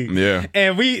rec league. Yeah.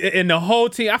 And the whole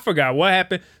team, I forgot what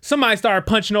happened. Somebody started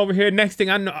punching over here. Next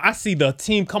thing I know, I see the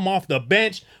team come off the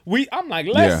bench. I'm like,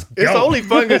 let's go. It's only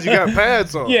fun because you got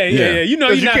pads on. Yeah. You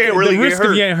can't really the risk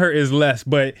of getting hurt is less,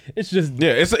 but it's just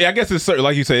I guess it's certain,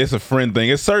 like you say, it's a friend thing.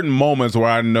 It's certain moments where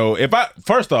I know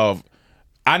first off,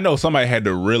 I know somebody had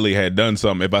done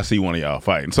something if I see one of y'all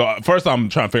fighting. So first I'm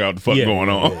trying to figure out what the fuck going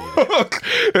on.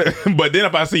 Yeah. But then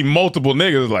if I see multiple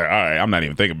niggas, it's like, all right, I'm not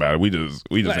even thinking about it. We just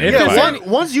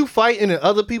once you fight and then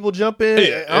other people jump in,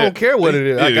 I don't care what it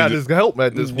is. I got this help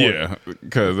at this point. Yeah,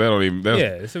 because that don't even.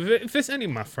 So if it's any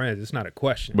of my friends, it's not a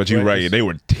question. But you're right. They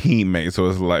were teammates, so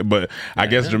it's like. But I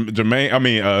guess Steven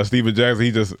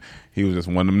Jackson, he was just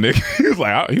one of them niggas. He was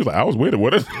like, I was with it.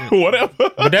 Whatever.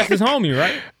 But that's his homie,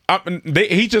 right?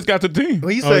 He just got the team. Well,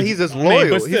 he said he's just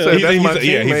loyal. He said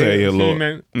he's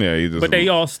loyal. Yeah, he's just. But they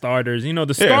all starters.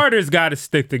 The starters got to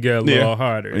stick together a little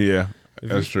harder. Yeah,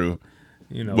 that's true.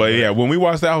 But when we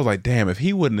watched that, I was like, damn, if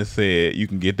he wouldn't have said you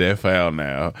can get that foul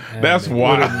now, that's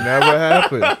why. Would have never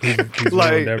happened.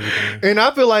 Like, and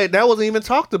I feel like that wasn't even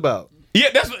talked about. Yeah,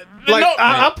 that's like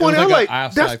I pointed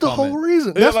out that's the whole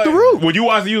reason. That's the root. When you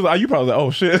watch you probably like,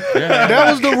 oh shit. Yeah.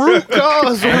 That was the root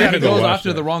cause. He goes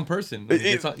after the wrong person.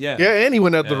 And he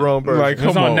went after the wrong person. Like,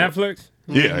 it's on Netflix?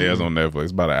 Yeah, it's on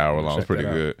Netflix. About an hour long. It's pretty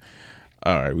good.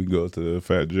 All right, we go to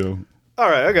Fat Joe. All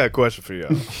right, I got a question for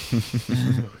y'all.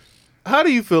 How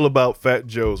do you feel about Fat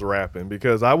Joe's rapping?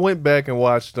 Because I went back and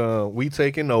watched We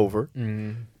Taking Over,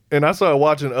 and I started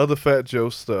watching other Fat Joe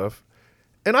stuff,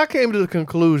 and I came to the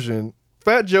conclusion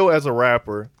Fat Joe as a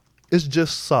rapper is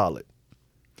just solid.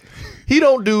 He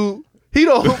don't.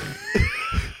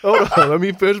 Hold on, let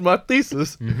me finish my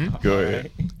thesis. Go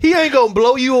ahead. He ain't gonna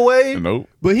blow you away. Nope.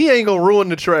 But he ain't gonna ruin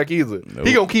the track either. Nope.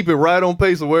 He gonna keep it right on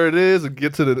pace of where it is and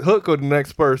get to the hook or the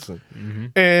next person.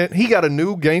 And he got a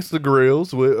new Gangsta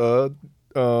Grills with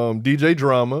DJ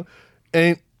Drama,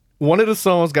 and one of the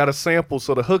songs got a sample,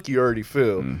 so the hook you already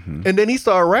feel. And then he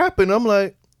started rapping. I'm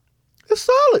like, it's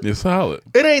solid. It's solid.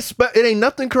 It ain't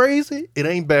nothing crazy. It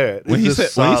ain't bad. When he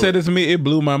said this to me, it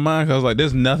blew my mind. 'Cause I was like,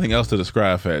 "There's nothing else to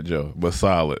describe Fat Joe but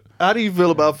solid." How do you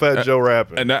feel about Fat Joe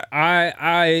rapping? And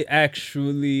I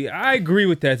actually agree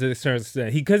with that to a certain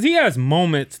extent. Because he has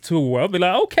moments too where I'll be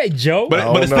like, okay, Joe,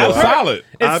 but it's still solid.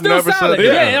 It's I've still never solid. said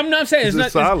that. Yeah, I'm not saying it's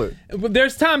not solid.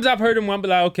 There's times I've heard him where I'll be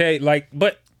like, okay, like,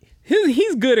 but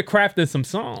he's good at crafting some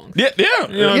songs. Yeah. You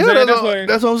know what I'm saying?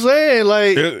 That's what I'm saying.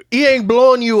 Like, he ain't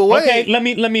blowing you away. Okay, let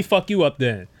me fuck you up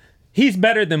then. He's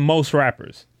better than most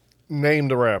rappers. Name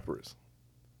the rappers.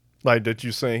 Like, that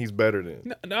you saying he's better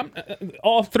than.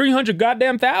 All 300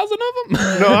 goddamn thousand of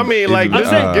them? No, I mean, like, I'm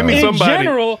saying, give me somebody. In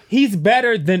general, he's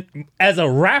better than, as a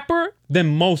rapper,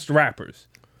 than most rappers.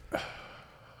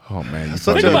 Oh man, that's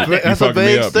a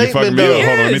vague statement, though. Hold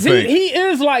on, let me think. He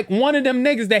is like one of them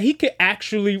niggas that he could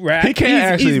actually rap. He can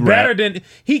actually rap. Better than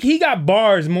he got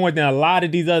bars more than a lot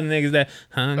of these other niggas that.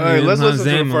 All right, let's listen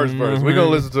to the first verse. We're gonna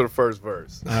listen to the first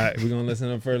verse. All right, we're gonna listen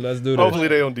to the first. Let's do this. Hopefully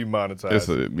they don't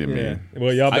demonetize. Yeah.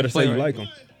 Well, y'all better say you like them.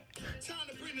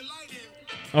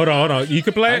 Hold on. You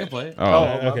can play it. I can play it. Oh,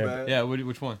 okay. Bad. Yeah,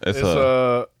 which one? It's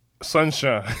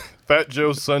Sunshine. Fat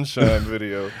Joe's Sunshine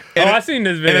video. I seen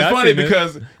this video. And it's funny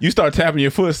because you start tapping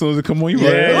your foot as soon as it come on. You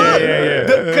yeah.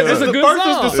 Because It's a the good first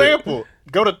song. is the sample.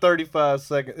 Go to 35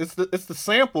 seconds. It's the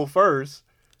sample first.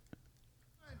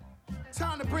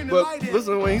 But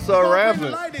listen when he started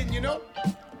rapping.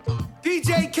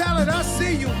 DJ Khaled, I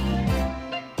see you.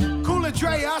 Cool and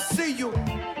Dre, I see you.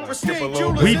 Pristine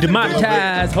Jewelers We in the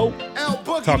demonetize hope. building. L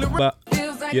Boogie, Talk Loretta. about.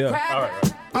 Yeah. Yeah.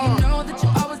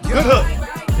 Good hook.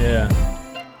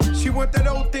 Yeah. She want that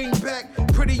old thing back,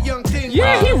 pretty young thing.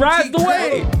 Yeah, he rides the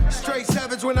G-Crazy. wave. Straight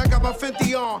savage when I got my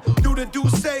 50 on. Do the do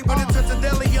say when it touch a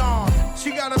deli on. She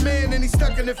got a man and he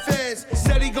stuck in the feds.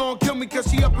 Said he gon' kill me cause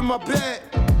she up in my bed.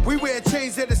 We wear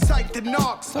chains that are psyched and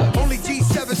knocks. Only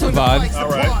G7s when the vibe. bikes All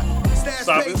right. apart. Stash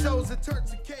Stop it. pesos and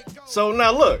Turks and cake. So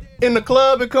now look, in the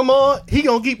club it come on, he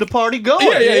gonna keep the party going.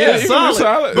 Yeah. It's He gonna be solid.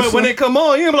 solid. But when it come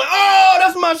on, you gonna be like, oh,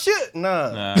 that's my shit.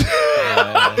 Nah.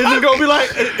 It's just gonna be like,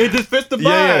 it just fits the vibe.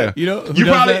 Yeah. You know, who You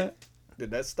does probably- that?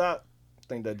 Did that stop? I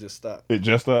think that just stopped. It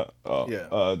just stopped. Oh,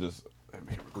 Yeah. just let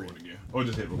me hit record again, or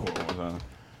just hit record one time.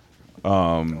 I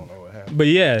don't know what happened. But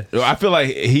yeah, I feel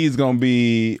like he's gonna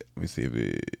be. Let me see if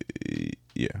it.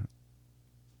 Yeah.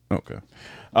 Okay.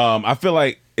 I feel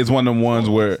like it's one of them ones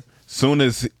where soon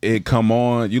as it come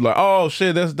on, you like, oh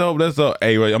shit, that's dope. That's dope.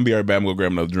 Hey, wait, I'm gonna be right back. I'm gonna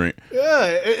grab another drink. Yeah,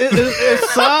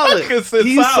 it's solid. It's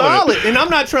He's solid. and I'm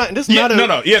not trying. This is Yeah, not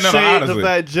a shade honestly, to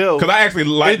Fat Joe. because I actually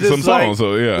like It's just some songs.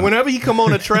 So yeah. Whenever he come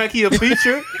on a track, he a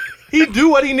feature. He do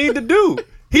what he need to do.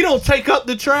 He don't take up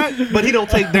the track, but he don't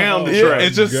take down the Yeah, track.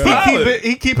 it's just solid.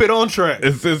 He keep it on track.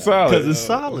 It's solid because it's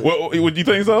solid. What would you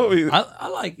think so? I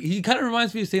like. He kind of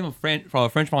reminds me of same of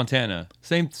French Montana.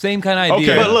 Same kind of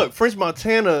idea. Okay. But look, French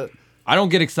Montana. I don't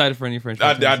get excited for any French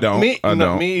Montana. I don't. Me, I no,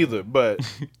 don't. me either. But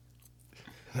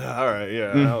all right, yeah,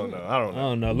 I don't know. I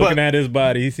don't know. Looking at his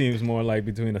body, he seems more like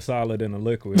between a solid and a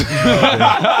liquid.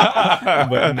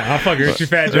 But no, I'm fucking with you,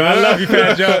 Fat Joe. I love you,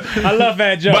 Fat Joe. I love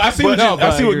Fat Joe. But I see what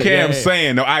agree. Cam's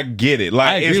saying. Though I get it. I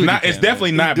Like agree it's with not. you, It's Cam.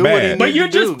 definitely not do what he bad. needs. But you're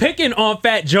to just do. picking on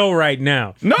Fat Joe right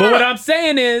now. No, but no. what I'm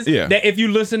saying is Yeah. that if you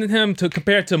listen to him to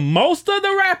compare to most of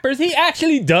the rappers, he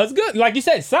actually does good. Like you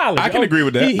said, solid. I can agree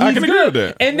with that. He's I can agree good. with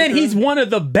that. And then he's one of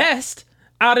the best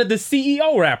out of the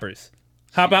CEO rappers.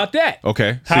 How about that?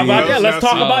 Okay. How about CEO? that? Let's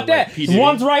talk about that. like P. Diddy.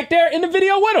 One's right there in the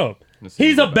video with him.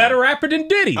 He's a better rapper than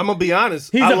Diddy. I'm gonna be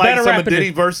honest. He's I a like better some of rapper Diddy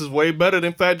than- verses way better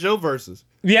than Fat Joe verses.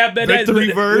 Yeah, but Victory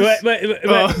verse. but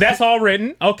that's all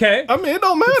written. Okay. I mean, it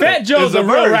don't matter. Fat Joe's It's a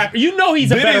real verse. rapper. You know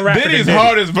he's a better rapper Diddy's than Diddy.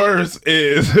 hardest verse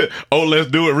is "Oh, Let's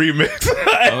Do It" remix.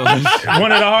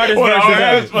 One of the hardest One of the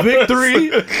verses hardest- ever.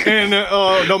 Victory and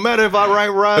no matter if I write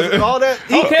rise, all that.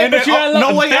 Okay, and but you gotta No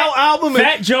look. Way Out album,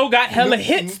 Fat Joe got hella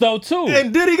hits though too.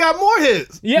 and Diddy got more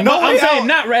hits. Yeah, No but I'm Way saying Out-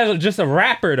 not rather just a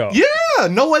rapper though. Yeah,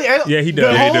 No Way Out. Yeah, he does.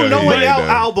 The Yeah, he whole does. No He Way does. Out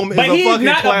album is But a he's fucking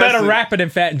not a classic. better rapper than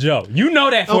Fat Joe. You know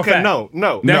that for a Okay, fact. no.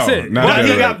 That's No, it. not But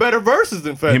he better. got better verses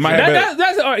than Fat He Joe. might have That's and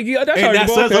that arguable.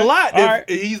 says Okay. a lot All if right.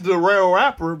 he's the real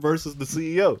rapper versus the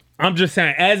CEO. I'm just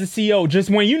saying, as a CEO, just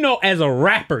when you know as a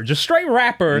rapper, just straight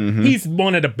rapper, he's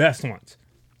one of the best ones.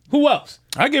 Who else?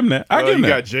 I give him that. I give him that.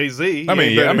 You got Jay-Z. But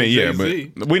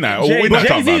we not talking about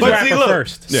Jay-Z's that. rapper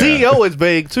first. Yeah. CEO is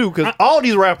vague too, because all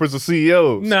these rappers are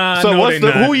CEOs. Nah, so no, what's they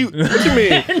not. what you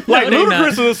mean? Like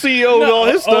Ludacris is a CEO of all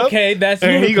his stuff. Okay, that's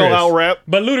and Ludacris. he gonna out rap.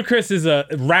 But Ludacris is a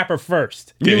rapper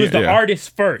first. He was the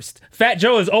artist first. Fat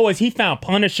Joe is always he found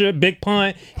Punisher, Big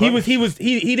Pun. He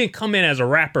didn't come in as a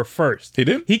rapper first. He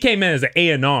did? He came in as an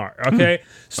A&R. Okay,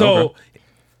 so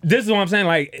this is what I'm saying.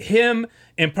 Like him.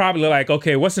 And probably like,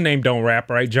 okay, what's the name? Don't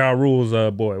rap, right? Ja Rule's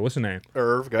boy. What's the name?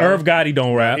 Irv Gotti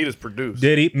don't rap. He just produced.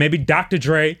 Did he? Maybe Dr.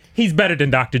 Dre. He's better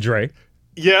than Dr. Dre.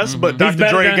 Yes, but Dr.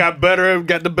 Dre got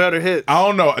the better hits. I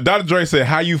don't know. Dr. Dre said,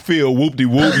 "How you feel,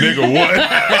 whoop-de-whoop, nigga, what?"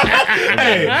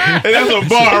 Hey, that's a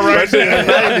bar right there.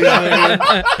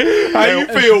 How you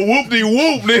feel,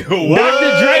 whoop-de-whoop, nigga, what?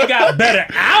 Dr. Dre got better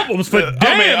albums for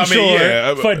damn sure.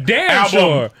 Yeah. For damn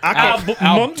sure.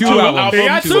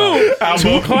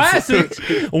 Two classics.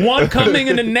 One coming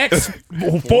in the next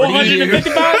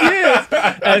 455 years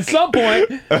at some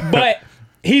point, but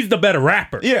he's the better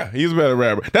rapper. Yeah, he's a better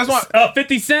rapper. That's why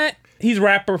 50 Cent, he's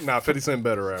rapper. Nah, 50 Cent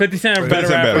better rapper. 50 Cent better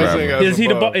rapper. Is he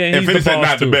the boss? And 50 Cent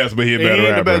not the best, but he's a better rapper. He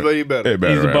ain't the best, but he better.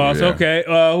 He's the boss. Okay.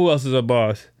 Who else is a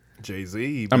boss?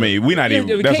 Jay-Z. I mean, we not even.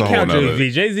 We that's can't a whole count nother.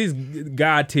 Jay-Z. Jay-Z's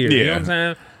God tier. You know what I'm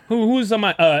saying? Who's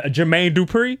somebody? Jermaine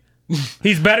Dupri.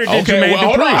 He's better than Jermaine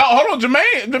Dupri. Hold on,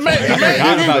 Jermaine.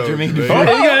 Jermaine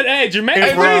Dupri. Hey,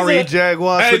 Jermaine Ferrari,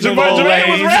 Jaguar, Jermaine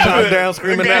was rapping. Down,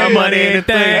 screaming down money,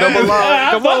 anything. Double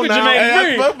R. Come on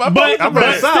now.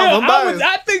 But still,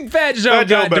 I think Fat Joe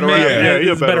got Jermaine.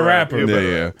 He's a better rapper.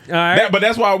 Yeah. All right. But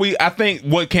that's why I think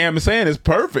what Cam is saying is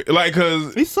perfect. Like,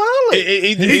 cause he's solid.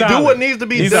 He do what needs to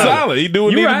be done. He's solid. He do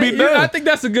what needs to be done. I think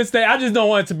that's a good state. I just don't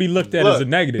want it to be looked at as a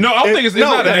negative. No, I don't think it's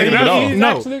not a negative at all.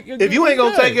 No, if you ain't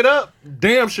gonna take it up,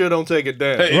 damn sure don't take it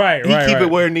down. Right. He keep it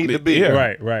where it need to be.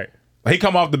 Right. He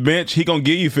come off the bench, he gonna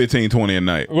give you 15, 20 a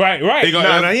night. Right. He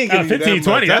ain't giving 15,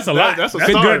 20. That's a lot. That's a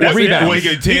good. Well, he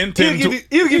get 10, 10.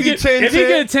 He'll give you 10. If he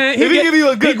get 10, if he give you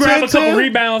a good 10, he grab a couple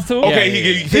rebounds too. Okay, he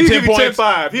give you 10 points.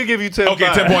 10-5. He'll give you 10-5. Okay,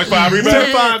 10.5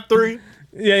 rebounds. 10-5-3.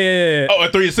 Yeah. Oh, a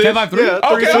 3 assists? 10 by 3? Yeah,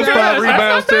 3 assists, 5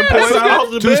 rebounds, 10 points.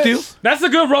 2 steals? That's a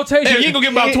good rotation. Hey, you ain't gonna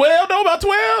give about 12 though? About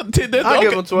 12? I'll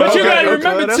give him 12. But you gotta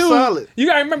remember that's too. Solid. You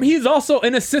gotta remember he's also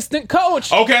an assistant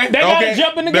coach. Okay. They gotta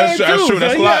jump in the game too. That's true.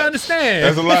 That's so a you lot. gotta understand.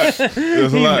 That's a lot.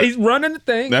 That's a lot. He's running the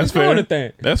thing. That's he's fair. doing the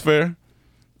thing. That's fair.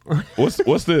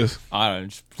 What's this? I don't know.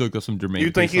 Just look up some Jermaine.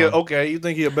 You think he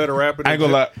a better rapper than I ain't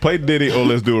gonna lie. Play Diddy or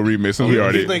let's do a remix since we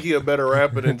already. You think he a better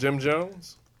rapper than Jim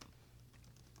Jones?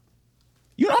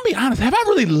 You know, I'll be honest. Have I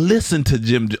really listened to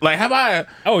Jim? Like, have I?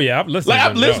 Oh yeah, I've listened. Like,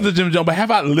 I've listened to Jim Jones, but have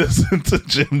I listened to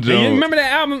Jim Jones? You remember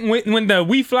that album when the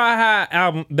We Fly High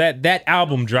album that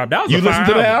album dropped? That was you a fire listened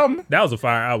to the album? That was a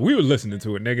fire album. We were listening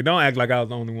to it, nigga. Don't act like I was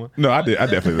the only one. No, I did. I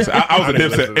definitely listened. I was a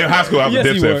Dipset in higigh school. I was a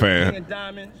Dipset fan.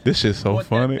 This shit's so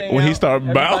funny when he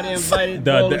started bouncing.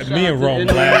 Me and Rome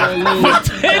laughed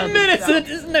for 10 minutes.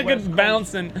 This nigga's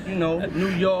bouncing. You know, New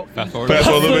York. Fast forward a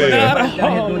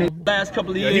little bit. Last couple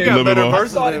of years. He got better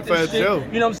verses than Fat Joe.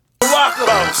 You know what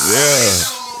I'm saying? Yeah.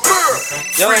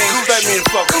 Y'all ain't expect me to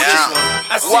fuck with this one.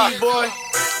 I see you, boy.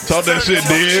 Talk that shit,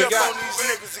 dude.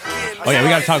 Oh yeah, we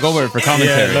gotta talk over it for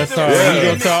commentary. Yeah, let's talk. Yeah. We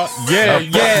gonna talk. Yeah.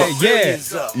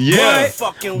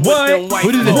 What?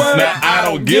 Who did this? Now I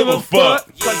don't give a fuck.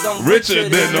 Richer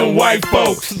than the white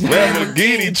folks.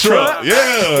 Lamborghini truck.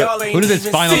 Yeah. Who did this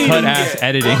Final Cut ass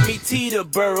editing?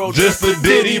 Just a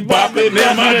ditty bopping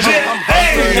in my jet.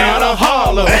 Hey, out of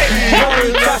Harlem.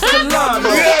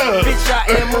 Bitch, I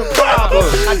am a problem.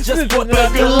 I just put the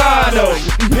Gallardo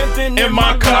In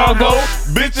my cargo,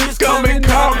 bitches come in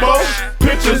combo.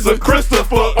 Pictures of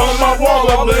Christopher on my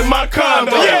wall, all in my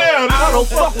condo. Yeah, I don't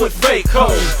fuck with fake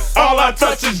hoes. all I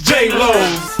touch is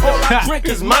J-Lo's. All I drink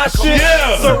is my shit.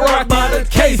 Yeah. So rock by the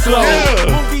caseload.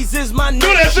 Yeah. Movies is my Do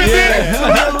that shit,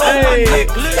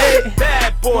 Hey,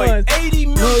 bad boy, 80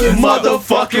 million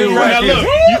motherfucking right. Now look,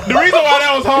 the reason why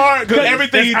that was hard because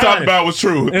everything he talked about was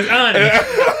true. It's honest.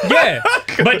 Yeah.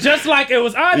 But just like it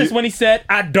was honest when he said,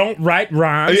 I don't write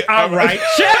rhymes, I write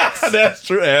checks. That's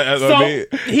true. So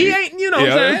he ain't, you know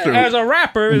what I'm saying? As a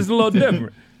rapper, it's a little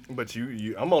different. But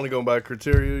I'm only going by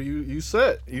criteria you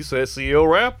set. You said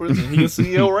CEO rappers, and he a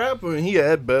CEO rapper, and he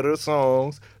had better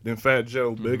songs than Fat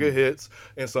Joe, bigger hits,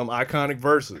 and some iconic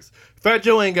verses. Fat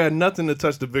Joe ain't got nothing to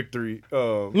touch the victory.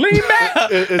 Lean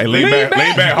back. Lean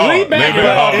back hard. Lean back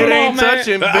hard. It ain't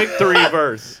touching victory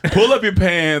verse. Pull up your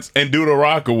pants and do the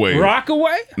rock away. Rock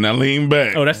away? Now lean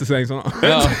back. Oh, that's the same song.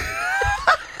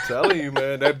 Telling you,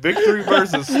 man, that victory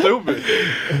verse is stupid.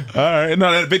 All right,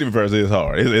 no, that victory verse is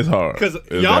hard. It's hard Because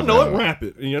y'all know it, rap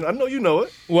it. I know you know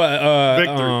it. What?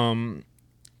 Victory.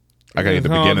 I gotta get the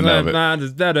beginning of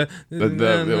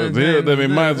it. We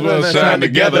might as well shine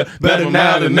together. Better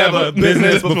now than never.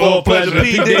 Business before pleasure.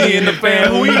 P. Diddy and the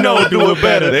fam, who you know do it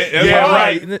better. Yeah,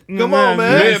 right. Come on,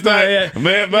 man.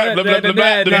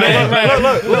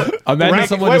 Look. Imagine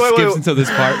someone just skips into this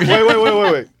part.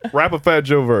 Wait. Rap a Fat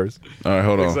Joe verse. All right,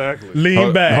 hold on. Exactly.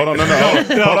 Lean back. Hold on, no.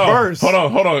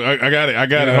 Hold on. I got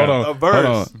it. Hold on. A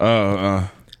verse.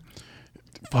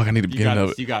 Fuck, I need the beginning of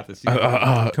it. You got this.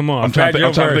 Come on. I'm trying to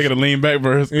think of the lean back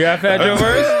verse. You got Fat Joe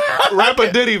verse? Rap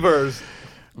a Diddy verse.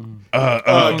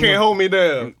 Can't hold me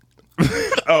down.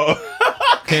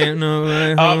 Can't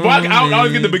nobody hold I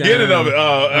always get the beginning of it.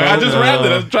 I just rapped it.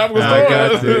 That's Tropical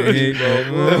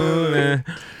Storm.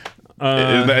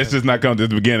 It's just not coming to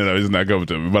the beginning of it. It's not coming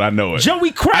to me, but I know it.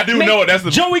 Joey Crack. I do know it. That's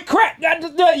the Joey Crack.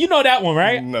 You know that one,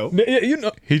 right? No. You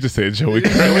know. He just said Joey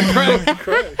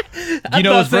Crack. You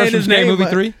know his verse from Scary Movie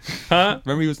 3? Huh?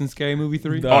 Remember he was in Scary Movie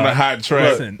 3? On a hot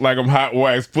track, like I'm hot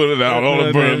wax, put it out on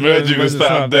the bird. You can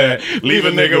stop that. Leave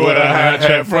a nigga with a high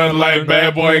track, front like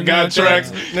bad boy got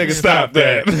tracks. Nigga, stop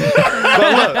that.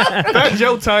 But look, Fat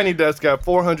Joe Tiny Desk got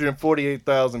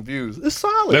 448,000 views. It's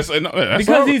solid. That's Because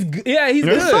solid. he's good.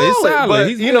 It's Solid. but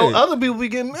He's you know, good. other people be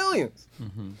getting millions.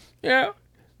 Yeah.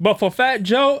 But for Fat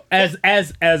Joe, as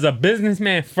a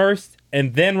businessman first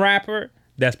and then rapper,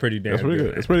 that's pretty damn That's pretty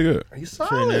good. It's pretty good. He's Pretty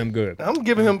solid. damn good. I'm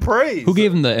giving him praise. Who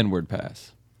gave him the N-word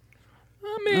pass?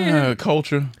 I mean,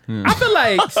 Culture. I feel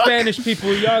like Spanish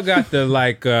people, y'all got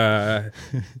the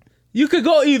you could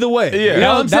go either way. Yeah. You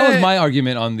know what I'm That was saying? my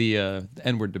argument on the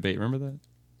N-word debate. Remember that?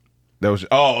 That was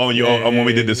when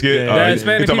we did the skit. That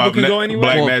Hispanic people can go anywhere?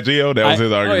 Black Well, Nat Geo. That was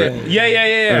his argument.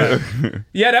 Yeah.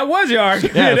 Yeah, that was your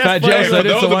argument. Yeah, that's Fat Joe funny. For said it.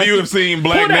 those So of you who have seen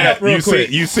Black Pull that Nat, up real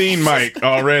quick. you've seen Mike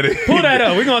already. Pull that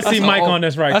up. We're going to see Mike on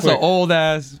this right That's quick. an old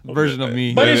ass version of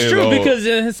me. But That it's is true old. because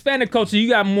in Hispanic culture, you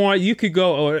got more. You could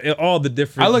go all the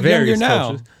different. I look various younger now.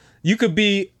 cultures. You could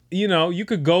be, you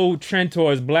could go trend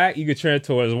towards black. You could trend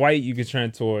towards white. You could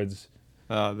trend towards.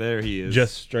 Oh, there he is.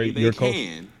 Just straight They your can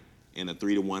culture. in a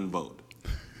 3-1 vote.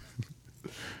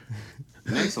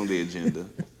 Next on the agenda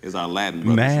is our Latin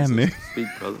brothers and sisters. Speak,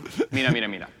 brother.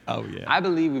 Mira. Oh, yeah. I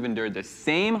believe we've endured the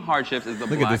same hardships as the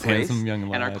Look at black this race, handsome young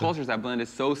and our lad. cultures have blended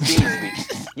so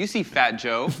seamlessly. You see Fat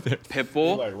Joe,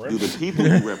 Pitbull. Do the people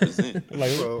you represent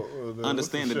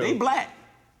understand that they black?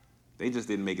 They just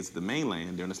didn't make it to the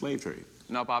mainland during the slave trade.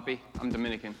 No, Papi, I'm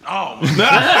Dominican. Oh,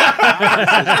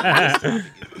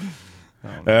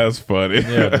 That's funny.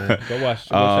 Yeah, man. Go watch. Go check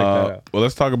that out. Well,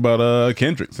 let's talk about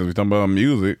Kendrick since we're talking about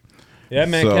music. Yeah,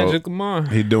 man. So, Kendrick Lamar.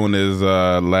 He doing his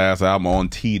last album on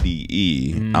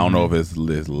TDE. I don't know if it's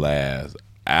his last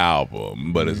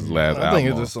album, but it's his last album. I think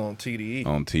it's just on TDE.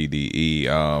 On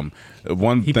TDE.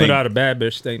 He put out a bad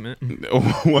bitch statement.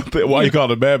 Why you call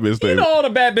it a bad bitch statement? You know, all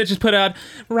the bad bitches put out,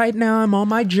 right now I'm on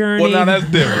my journey. Well, now that's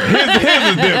different.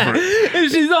 His is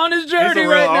different. She's on his journey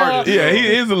real right artist. now. Yeah, he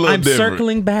is a little I'm different.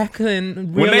 circling back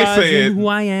and When they realizing say it- who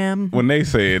I am. When they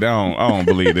say it, I don't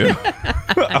believe it.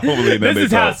 I don't believe that. This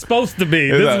is how it's supposed to be.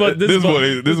 This is what this is what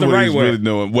the he's right way. really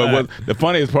doing. What the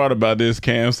funniest part about this,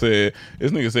 Cam said,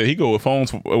 this nigga said he go with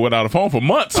phones without a phone for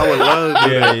months. I would love to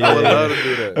do that. I would love to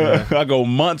do that. I go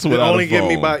months They without only a phone.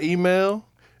 get me by email.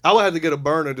 I would have to get a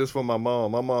burner just for my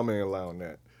mom. My mom ain't allowing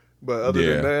that. But other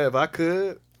Yeah. than that, if I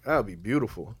could, that would be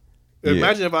beautiful. Yeah.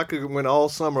 Imagine if I could went all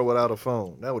summer without a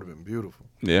phone. That would have been beautiful.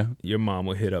 Yeah. Your mom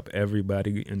would hit up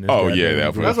everybody in this. Oh, yeah, goddamn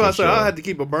that group. That's why I for said sure. I had to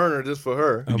keep a burner just for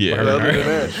her. Yeah, But other than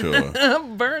that, sure.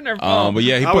 burner phone. But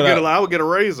yeah, he I put would, out. I would get a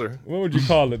razor. What would you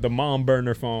call it? The mom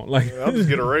burner phone. Like I'll just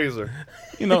get a razor.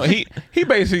 You know, he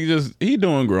basically he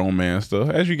doing grown man stuff.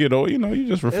 As you get old, you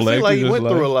just It reflect. seemed like you he just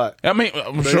went through a lot. I mean,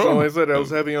 I'm Based on what sure. he said, that was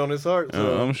heavy on his heart.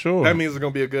 So I'm sure. that means it's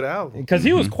gonna be a good album. because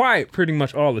he was quiet pretty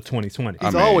much all of 2020.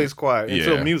 He's mean, always quiet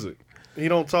until yeah. music. He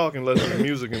don't talk unless there's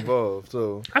music involved.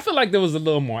 So I feel like there was a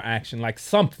little more action, like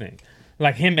something,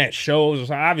 like him at shows. Or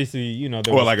something. Obviously, there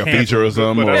Or was like a canceled. feature or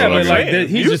something. But Or Yeah, like but like a,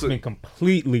 he's just music. been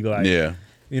completely like, yeah.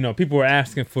 people were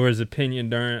asking for his opinion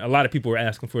during. A lot of people were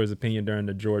asking for his opinion during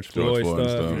the George Floyd Floyd stuff.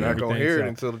 stuff, and yeah. you're not gonna everything, hear it so-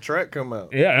 until the track come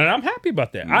out. Yeah, and I'm happy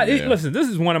about that. Yeah. Listen, this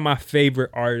is one of my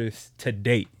favorite artists to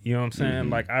date. You know what I'm saying?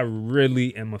 Like, I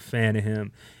really am a fan of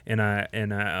him, and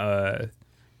I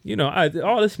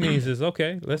all this means is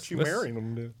okay. Let's Marry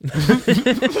him then.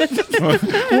 Why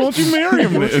don't you marry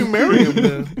him? Why don't you marry him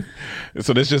then?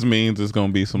 So this just means it's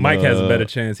gonna be some. Mike has a better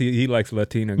chance. He likes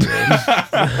Latina girls.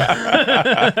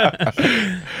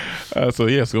 So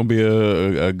yeah, it's gonna be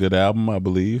a good album, I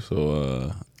believe.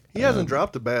 So He hasn't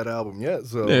dropped a bad album yet.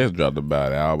 So yeah, it's dropped a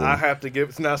bad album. I have to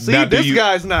give. Now, see, Now, do this you-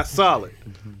 guy's not solid.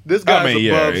 This guy's mean,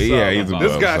 yeah, above yeah, solid. he's This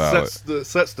above guy solid.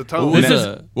 sets the tone.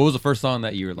 What was the first song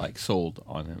that you were like sold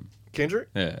on him? Kendrick?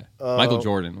 Yeah. Michael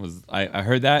Jordan was. I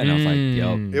heard that and I was like,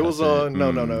 yo. It was on. No.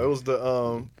 It was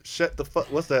the shut the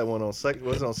fuck. What's that one on? Was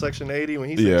it on Section 80 when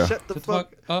he said shut the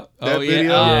fuck up? That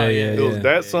video. It was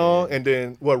that song, and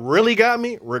then what really got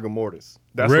me? Rigor Mortis.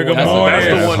 That's the one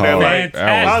that like.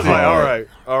 I was like,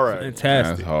 all right,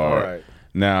 fantastic. That's hard. All right.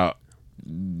 Now,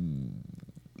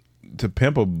 To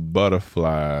Pimp a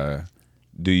Butterfly,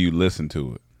 do you listen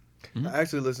to it? I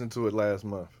actually listened to it last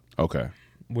month. Okay.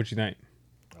 What you think?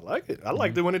 I like it. I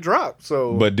liked it when it dropped.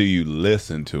 So, but do you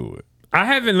listen to it? I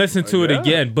haven't listened to it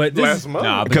again, but this last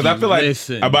month. Because I feel like,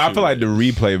 the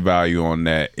replay value on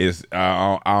that is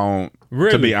I don't.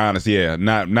 Really? To be honest,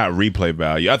 not replay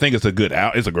value. I think it's a good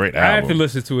album. It's a great album. I have to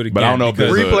listen to it again. But I don't know if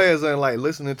there's replay is in like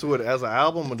listening to it as an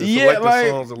album or just select the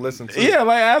songs and listen to. Yeah,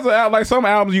 like as like some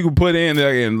albums you can put in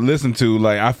there and listen to.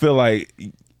 Like I feel like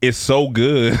it's so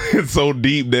good, it's so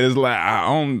deep that it's like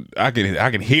I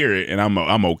can hear it and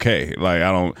I'm okay. Like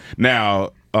I don't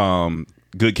now.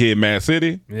 Good Kid, Mad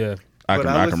City. Yeah. I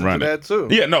can run that too.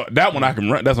 Yeah, no, that one I can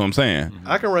run. That's what I'm saying.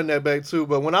 I can run that back too.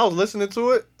 But when I was listening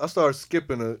to it, I started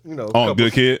skipping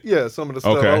Good Kid. Yeah, some of the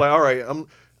stuff. I'm like, all right, I don't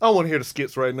want to hear the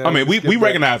skits right now. I mean, we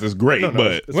recognize it's great,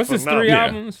 but what's his 3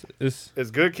 albums?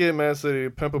 It's Good Kid, Mad City,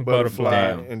 Pimp a Butterfly,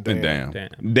 and Damn.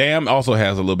 Damn also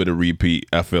has a little bit of repeat.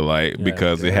 I feel like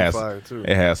because it has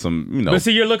some But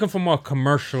see, you're looking for more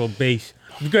commercial base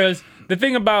because the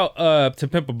thing about To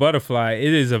Pimp a Butterfly,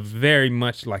 it is a very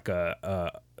much like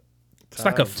it's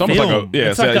like a film.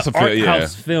 It's like an art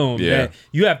house film that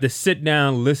you have to sit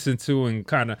down, listen to, and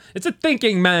kind of. It's a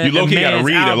thinking man. You low-key gotta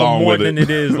read along more with than it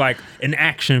is like an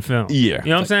action film. Yeah,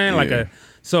 you know what I'm saying? Like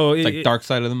it's like Dark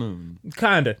Side of the Moon.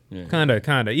 Kinda.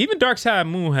 Even Dark Side of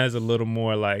the Moon has a little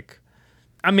more like.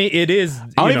 I mean, it is. I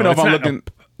don't even know if I'm looking.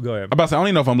 Go ahead. I'm about to say, I don't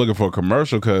even know if I'm looking for a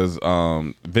commercial because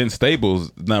Vince Staples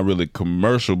is not really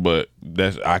commercial, but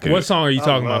that's I can. What song are you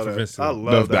talking about for Vince Staples?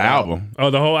 I love the album.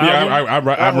 Oh, the whole album.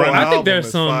 I think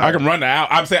there's some. I can run the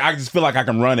album. I'm saying I just feel like I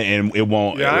can run it and it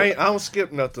won't. Yeah, I don't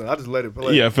skip nothing. I just let it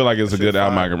play. Yeah, I feel like it's a good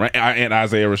album. I can run. And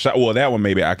Isaiah Rashad. Well, that one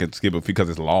maybe I can skip it because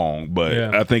it's long, but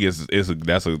I think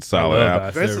that's a solid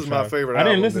album. Vince is my favorite. I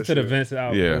didn't listen to the Vince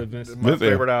album. Yeah, my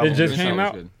favorite album. It just came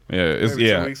out.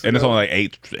 Yeah, and it's only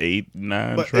like 8,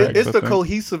 9 but tracks. It's the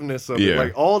cohesiveness of it.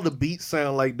 Like all the beats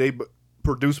sound like they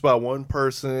produced by one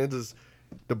person. It just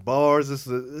the bars.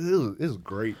 It's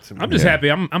great to me. I'm just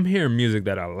happy. I'm hearing music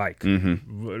that I like.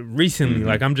 Recently,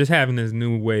 like I'm just having this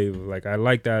new wave. Like I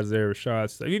like the Isaiah Rashad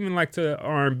stuff. Even like to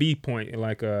R&B point,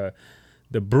 like the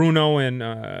Bruno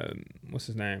and what's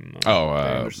his name?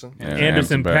 Anderson.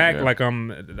 Anderson .Paak. Yeah. Like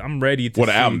I'm ready to. Well,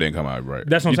 the album didn't come out right.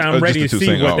 That's what I'm saying. I'm ready to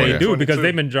see what they do because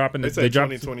they've been dropping. They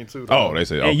dropped 2022. Oh, they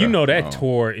say. Okay. And you know that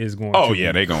tour is going. Oh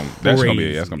yeah, that's gonna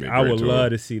be. That's gonna be. I would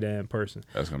love to see that in person.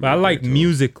 But I like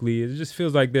musically. It just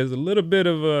feels like there's a little bit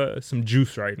of some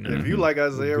juice right now. If you like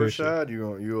Isaiah Rashad,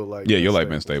 you'll like. Yeah, you'll like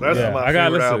Vince Staples. That's my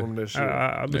favorite album this year.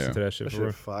 I listen to that shit. That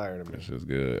shit fire to me. That shit's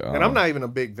good. And I'm not even a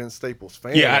big Vince Staples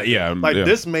fan. Yeah. Like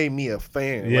this made me a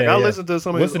fan. Like I listened to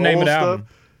some of his old stuff.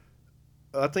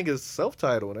 I think it's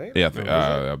self-titled, ain't it?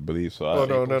 Yeah, I believe so. Oh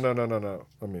no.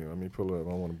 Let me pull it up.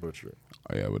 I want to butcher it.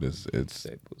 Oh yeah, but it's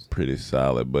pretty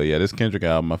solid. But yeah, this Kendrick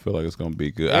album, I feel like it's gonna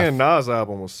be good. And Nas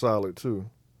album was solid too.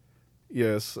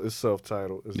 Yes, it's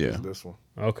self-titled. It's just this one.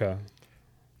 Okay.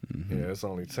 Yeah, it's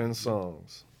only 10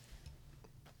 songs.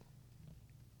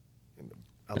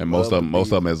 And most of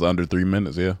them is under 3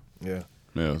 minutes. Yeah. Yeah.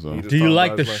 Yeah, so. Do you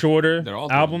like the shorter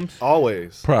albums?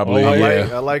 Always. Probably.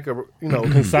 I like a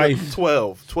concise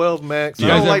 12 max. I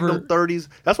don't like them 30s.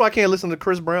 That's why I can't listen to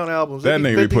Chris Brown albums. That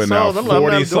nigga be putting out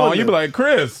 40 songs. You be like,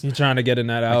 Chris, you trying to get in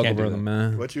that algorithm,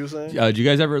 man. What you saying? Did you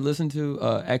guys ever listen to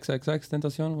XXX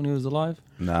Tentacion when he was alive?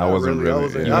 No, I wasn't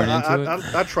really.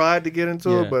 I tried to get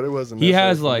into it, but it wasn't. He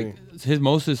has like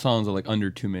most of his songs are like under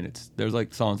 2 minutes. There's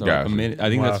like songs that are like a minute. I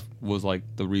think that was like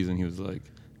the reason he was like.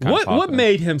 What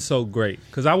made him so great?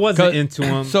 Because I wasn't into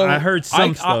him. So I heard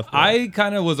some stuff. I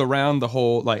kind of was around the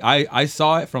whole like I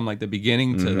saw it from like the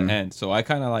beginning to the end. So I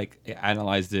kind of like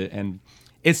analyzed it, and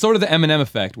it's sort of the Eminem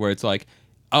effect where it's like,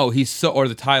 oh, he's so, or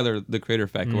the Tyler the Creator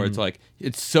effect where it's like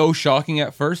it's so shocking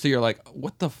at first that you're like,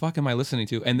 what the fuck am I listening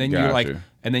to? And then you're like,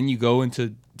 and then you go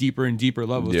into deeper and deeper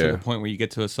levels to the point where you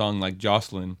get to a song like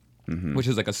Jocelyn, which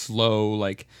is like a slow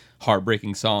like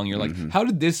heartbreaking song. You're like, how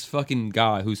did this fucking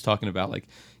guy who's talking about like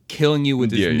killing you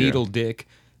with his needle dick,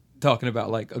 talking about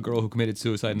like a girl who committed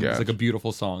suicide, and it's like a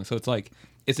beautiful song. So it's like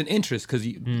it's an interest because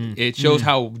it shows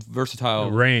how versatile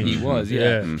he was.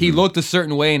 He looked a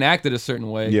certain way and acted a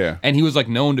certain way. And he was like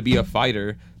known to be a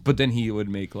fighter, but then he would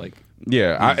make like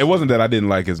Yeah, it wasn't that I didn't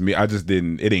like his music. I just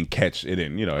didn't. It didn't catch. It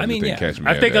didn't. You know, didn't catch me.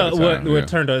 I think what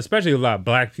turned especially a lot of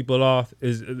black people off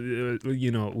is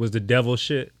was the devil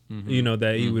shit.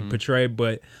 That he would portray.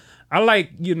 But I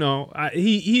like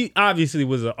he obviously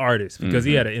was an artist because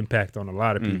he had an impact on a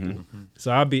lot of people.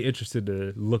 So I'll be interested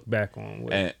to look back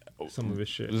on some of his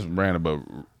shit. This is random, but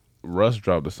Russ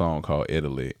dropped a song called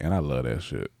Italy, and I love that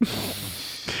shit.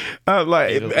 And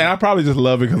I probably just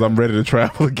love it because I'm ready to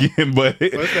travel again. But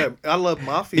what's that? I love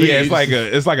Mafia. Yeah,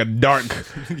 it's like a dark.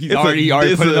 He's already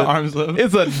put in the arms up.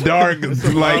 It's a dark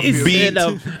beat,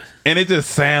 and it just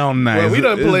sounds nice. Well, we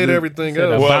done played everything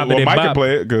else. Well, Mike can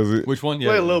play it because which one?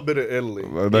 Play a little bit of Italy.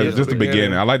 Just the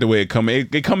beginning. I like the way it come.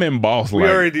 It come in boss. We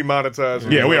already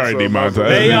demonetized. Yeah, we already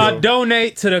demonetized. They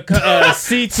donate to the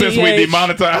CTH since we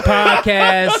demonetized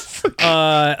podcast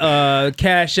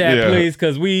Cash App, please,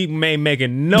 because we ain't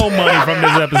making no money from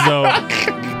this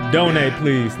episode. Donate,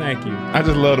 please. Thank you. I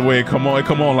just love the way it come on. It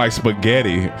come on like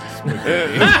spaghetti.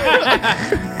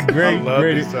 Great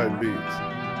these type beats.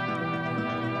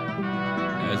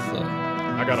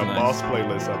 I got a boss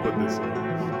playlist. I put this on.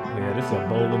 Yeah, this is a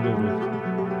bowl of noodles.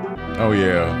 Oh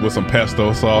yeah, with some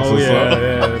pesto sauce or something.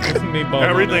 Yeah.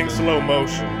 Everything slow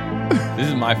motion. This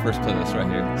is my first playlist right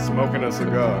here. Smoking a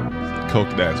cigar. Coke,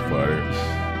 that's funny.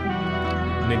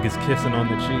 Niggas kissing on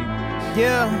the cheek.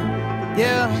 Yeah.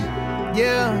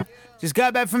 Just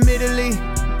got back from Italy.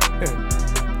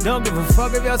 Don't give a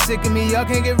fuck if y'all sick of me. Y'all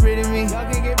can't get rid of me.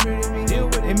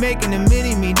 They making a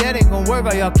mini me. That ain't gonna work.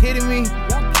 Are y'all kidding me?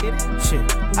 Shit.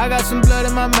 I got some blood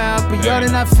in my mouth, but y'all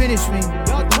did not finish me.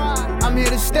 I'm here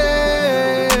to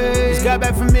stay. Just got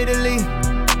back from Italy.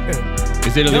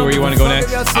 Is Italy where you want to go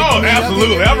next? Oh,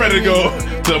 absolutely. I'm ready to go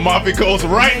to the Amalfi Coast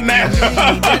right now. But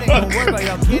yeah,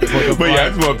 I just want to play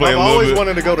a little bit. I've always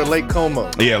wanted to go to Lake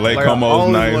Como. Yeah, Lake Como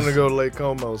is nice. I always wanted to go to Lake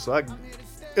Como, so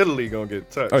Italy gonna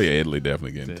get touched. Oh yeah, Italy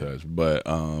definitely getting touched. But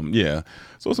yeah.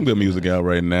 So some good music out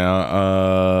right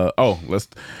now.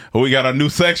 We got our new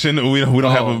section. We don't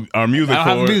have our music. I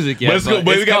don't have music yet. But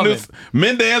we got new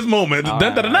Mendez moment. I'm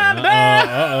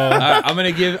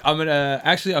gonna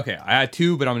actually. Okay, I had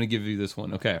two, but I'm gonna give you this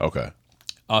one. Okay.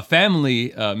 A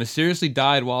family mysteriously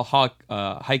died while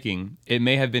hiking. It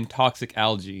may have been toxic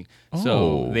algae.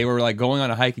 So they were like going on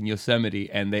a hike in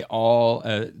Yosemite, and they all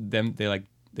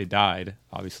they died,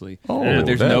 obviously. But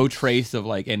there's no trace of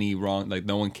like any wrong, like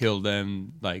no one killed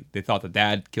them. Like they thought the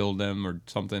dad killed them or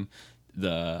something.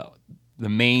 The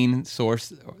main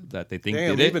source that they think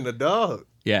did it. Even the dog.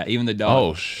 Yeah, even the dog.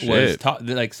 Oh shit!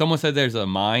 Like someone said, there's a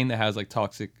mine that has like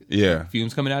toxic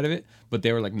fumes coming out of it, but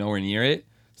they were like nowhere near it.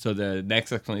 So the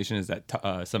next explanation is that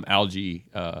some algae.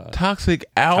 Toxic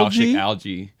algae. Toxic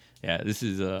algae. Yeah, this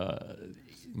is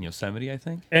Yosemite, I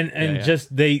think. And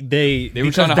just they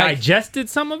were trying to digested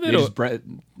some of it, or just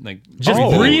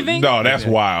breathing. No, that's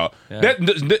wild. Yeah.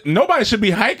 That nobody should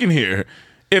be hiking here.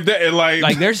 If that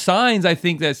like there's signs I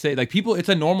think that say like people, it's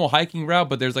a normal hiking route,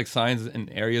 but there's like signs in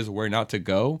areas where not to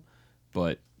go.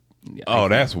 But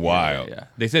that's wild. Yeah,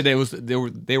 they said they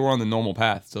were on the normal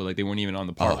path, so like they weren't even on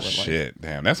the part. Oh shit!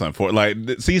 Damn, that's unfortunate.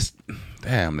 Like, see,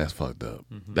 damn, that's fucked up.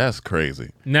 Mm-hmm. That's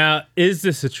crazy. Now, is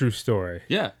this a true story?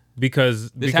 Yeah.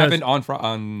 Because this happened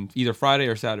on either Friday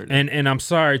or Saturday. And I'm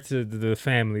sorry to the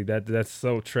family that's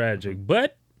so tragic.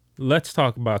 But let's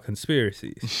talk about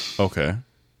conspiracies. Okay.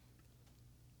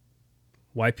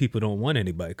 White people don't want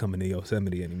anybody coming to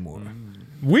Yosemite anymore.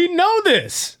 We know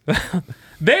this.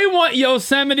 They want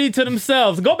Yosemite to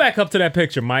themselves. Go back up to that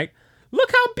picture, Mike. Look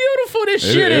how beautiful this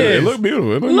shit is. It look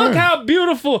beautiful. Look how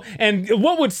beautiful. And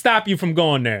what would stop you from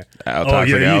going there?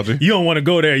 Toxic algae. You don't want to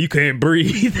go there. You can't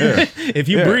breathe. Yeah. If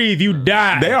you breathe, you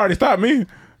die. They already stopped me.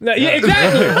 Yeah,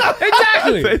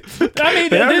 exactly. I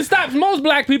mean, this stops most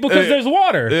black people because there's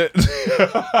water.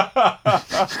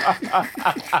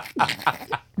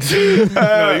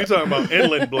 No, you're talking about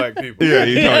inland black people. Yeah,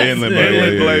 you're talking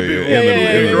inland black people.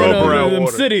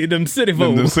 Them city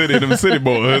folks. Them city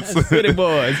boys. City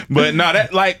boys. But no,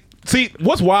 that like. See,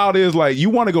 what's wild is like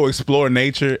you want to go explore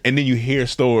nature and then you hear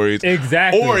stories.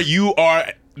 Exactly. Or you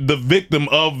are the victim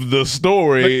of the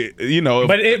story,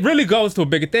 But it really goes to a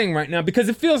bigger thing right now because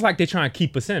it feels like they're trying to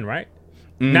keep us in, right?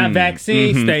 Not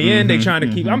vaccines, stay in. They trying to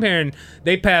keep. I'm hearing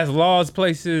they pass laws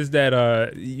places that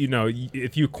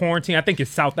if you quarantine, I think it's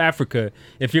South Africa.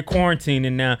 If you're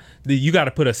quarantining now, you got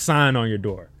to put a sign on your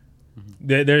door.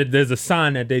 There's a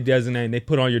sign that they designate and they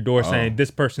put on your door saying this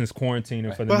person is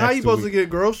quarantining for the next 2 weeks. But how you supposed to get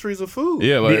groceries or food?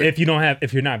 Yeah, if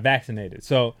you're not vaccinated.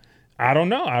 So I don't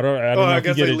know. I don't know. I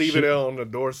guess they leave it on the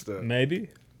doorstep. Maybe.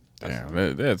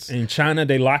 Damn, that's in China.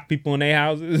 They lock people in their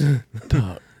houses.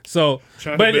 So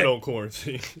China been on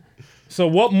quarantine. So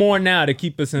what more now to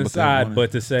keep us inside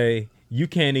but to say you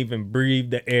can't even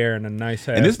breathe the air in a nice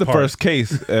ass And this is the park. first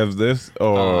case of this,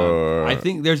 or I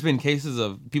think there's been cases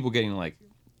of people getting like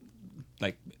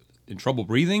in trouble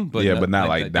breathing, but but not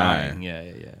like dying. Yeah.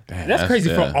 Damn, That's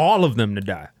crazy for all of them to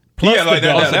die. Plus Yeah, like the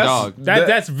that- dog. that's- dog.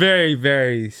 That's very,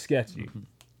 very sketchy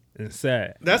and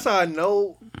sad. That's how I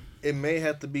know it may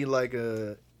have to be like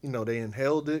a, they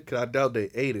inhaled it, because I doubt they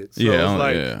ate it. So Yeah, it's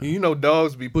like,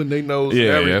 dogs be putting their nose in Yeah,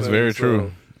 everything. that's very so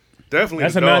true. Definitely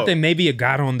That's the another dog. thing. Maybe it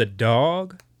got on the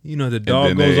dog. The dog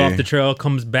then goes they- off the trail,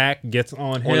 comes back, gets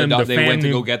on Or the him. dog, the they went to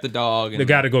family- go get the dog. They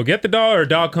got to go get the dog, or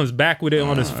dog comes back with it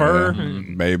on his fur.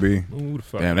 Maybe. Ooh, the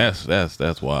fuck. Damn,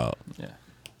 that's wild. Yeah.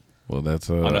 Well, that's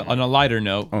On a lighter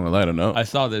note, I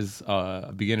saw this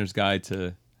beginner's guide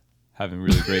to having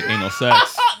really great anal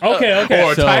sex. Okay.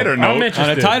 Or a tighter note. I'm interested.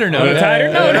 On a tighter note. On a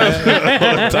tighter note.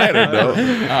 On a tighter note.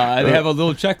 They have a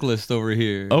little checklist over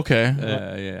here. Okay.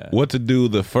 Yeah. What to do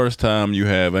the first time you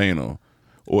have anal,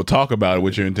 or talk about it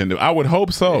with your intended. I would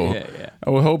hope so. Yeah. I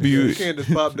would hope you. You can't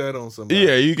just pop that on somebody.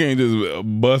 Yeah, you can't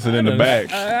just bust it in the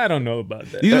back. I don't know about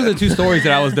that. These are the two stories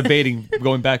that I was debating,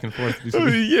 going back and forth.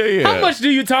 Yeah. How much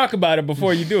do you talk about it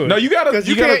before you do it? No, you gotta. Because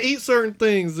you can't eat certain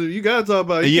things. You gotta talk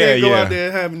about it. You can't go out there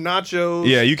and have nachos.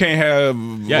 Yeah, you can't have.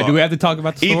 Yeah, do we have to talk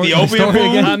about the story? Ethiopian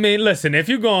food? I mean, listen, if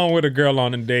you're going with a girl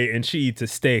on a date and she eats a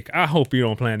steak, I hope you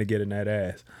don't plan to get in that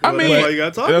ass. I mean, that's why you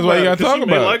gotta talk that's about why you it, gotta 'cause talk she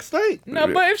may about it. like steak. No,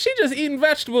 but if she just eating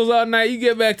vegetables all night, you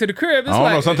get back to the crib. It's I don't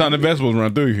like, know. Sometimes the vegetables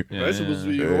run through you. Vegetables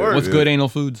be even worse. What's good anal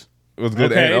foods? What's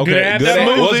good? Okay, Okay, good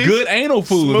answer. What's good anal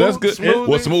food? That's good. Smoothies.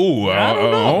 What's smooth? I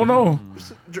don't know.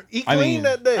 Eat I clean mean,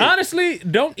 that day. Honestly,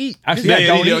 don't eat. Actually, Just- yeah,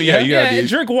 don't eat. you gotta eat.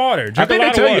 drink water. I Drink a think they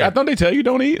lot tell of you. water. I thought they tell you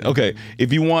don't eat. Okay,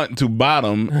 if you want to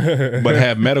bottom but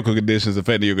have medical conditions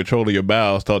affecting your control of your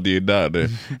bowels, talk to your doctor.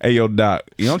 Hey, yo, doc.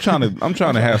 I'm trying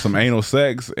to have some anal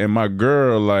sex, and my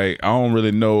girl, like, I don't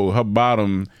really know her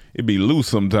bottom. It be loose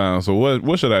sometimes. So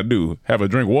what should I do? Have a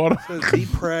drink water? Be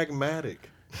pragmatic.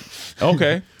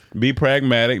 Okay. Be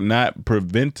pragmatic, not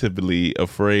preventively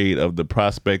afraid of the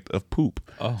prospect of poop.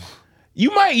 Oh. You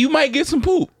might get some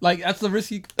poop. Like, that's the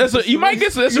risk you... That's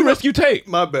a risk you take.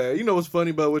 My bad. You know what's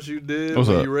funny about what you did What's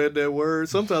when up? you read that word?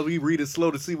 Sometimes we read it slow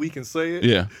to see we can say it.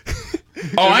 Yeah.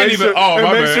 Oh, I ain't even. And My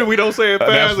make bad. sure we don't say it That's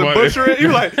fast and funny. butcher it.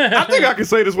 You're like, I think I can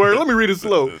say this word. Let me read it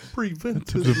slow.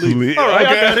 Preventively. All right,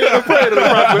 Okay. I got it. I'm afraid of the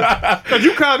prospect. Because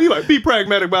you calm, you like, be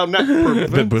pragmatic about not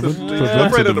preventively. I'm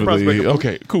afraid of the prospect.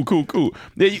 Okay, cool.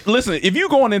 Yeah, listen, if you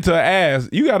going into an ass,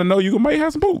 you got to know you might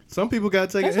have some poop. Some people got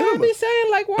to take That's an what I enema. be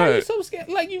saying. Like, why are you Right. so scared?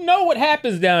 Like, you know what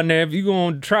happens down there if you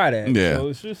gonna try that. Yeah. So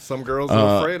it's just Some girls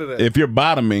are afraid of that. If you're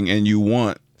bottoming and you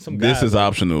want, Some this guys is are.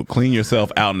 optional. Clean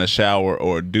yourself out in the shower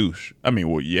or a douche. I mean,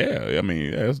 well, yeah. I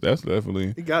mean, that's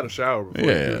definitely. He got a shower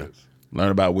before he Yeah. does. Learn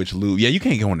about which lube. Yeah, you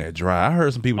can't go in there dry. I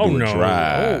heard some people Oh, do it no.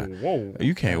 dry. Whoa.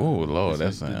 You can't. Oh Lord,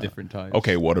 that's the different types.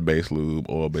 Okay, water-based lube,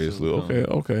 oil-based lube.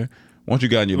 Okay. Once you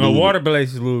got in your well, lube, water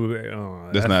based lube.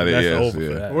 That's not it, That's yes, over yeah.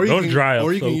 for that. Or you Those can, dry up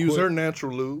or you so can use quick. her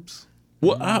natural lubes.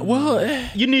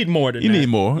 You need more than You that. need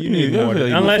more. You need more. Than,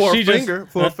 Yeah, unless for she a just finger,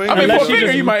 for a finger. I mean, unless for a she finger,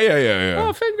 just- you might. Yeah. Well,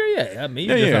 a finger, yeah. I mean,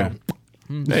 you Yeah.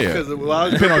 just Because while I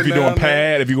was Depending on if you're looking doing down there-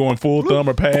 pad, if you're going full thumb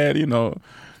or pad, you know.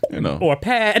 or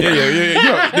pad.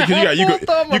 Yeah. Because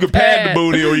you can pad the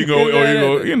booty, or you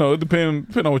go, depending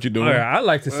on what you're doing. All right, I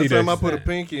like to see Last that. time I put a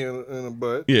pinky in a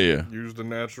butt. Yeah. Use the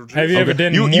natural. Have you juice. ever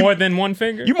done more than one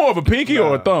finger? You more of a pinky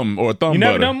or a thumb You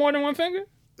never butter? done more than one finger?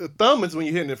 The thumb is when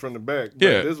you're hitting it from the back. But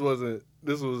Yeah. This wasn't.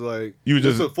 This was like. You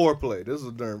this just- was foreplay. This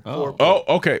was during foreplay. Oh,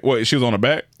 okay. Wait, she was on the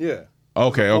back. Yeah.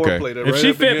 Okay. Foreplay, that If right she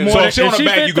at the fit beginning. more, So than, if she on if the she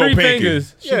back, fit you go 3 pinky.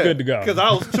 fingers, she good to go. Because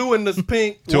I was 2 in this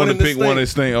pink, Two one in in the this pink, one in thing.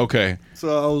 this thing. Okay. So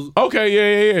I was.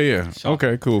 Okay. Yeah.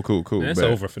 Okay. Cool. That's Bet.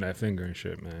 over for that finger and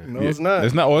shit, man. No, it's not.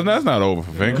 It's not. Well, that's not over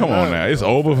for fingering. Come on now. It's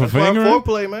over for That's why fingering.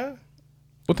 foreplay, man.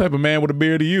 What type of man with a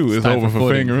beard are you? It's time over for for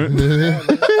footing.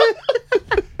 fingering.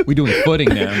 We doing footing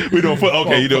now. We doing foot.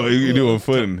 Okay, you doing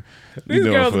footing. These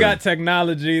girls got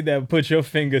technology that put your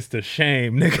fingers to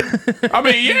shame, nigga. I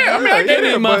mean, yeah. I I get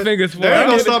need it. my but fingers for they ain't it.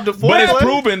 gonna stop the But it's foreplay.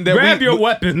 proven that Grab your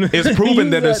weapon. It's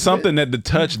proven that Use it's something that the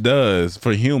touch does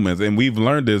for humans, and we've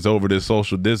learned this over this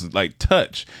social distance. Like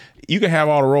touch, you can have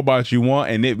all the robots you want,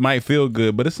 and it might feel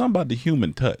good, but it's something about the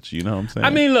human touch. You know what I'm saying? I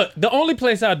mean, look, the only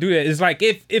place I'll do that is like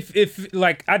if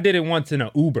like I did it once in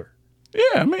an Uber.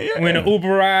 yeah. I mean, yeah. When an Uber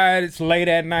ride, it's late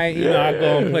at night, you know, I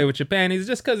go and play with your panties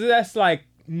just because that's like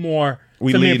more.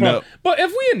 We to me leading up. But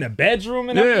if we in the bedroom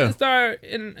and Yeah. I start,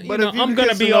 and But know, if you I'm gonna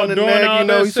be kissing all on the doing neck, all you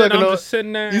know, that you shit. I'm sucking on- just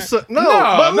sitting there. No, No,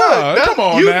 but no, look, that, come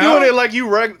on you now. doing it like you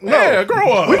no. Yeah,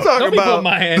 grow up. We talking Don't be about putting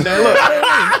my hand down.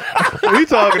 Look, we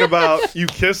talking about you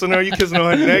kissing her, you kissing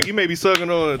on her neck, you may be sucking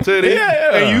on her titty,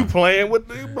 Yeah. and you playing with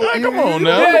the Like, come on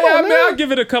now. Yeah, I mean, I'll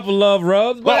give it a couple love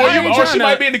rubs. But I ain't Or she tryna-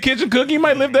 might be in the kitchen cooking. You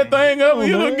might lift that thing up.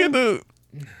 You know, get the.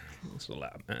 It's a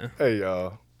lot, man. Hey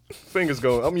y'all, fingers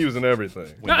go. I'm using everything.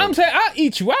 No, I'm saying I'll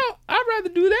eat you out. I'd rather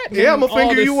do that. Than Yeah, I'm gonna all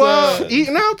finger this, you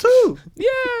eating out too.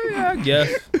 Yeah, I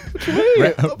guess.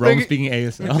 Rome speaking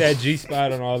ASL. That G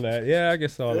spot and all that. Yeah, I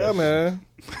guess all that. Yeah, man.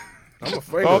 I'm a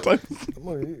finger. All types.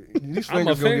 These I'm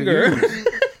a fingers gonna finger. get used.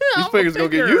 These fingers gonna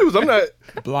get used. I'm not.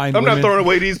 Blind I'm not women. throwing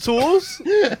away these tools.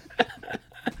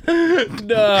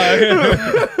 Nah.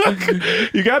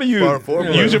 You got to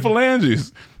use your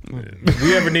phalanges. If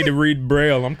we ever need to read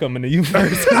Braille, I'm coming to you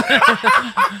first.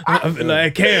 I'll be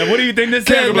like, Cam, what do you think this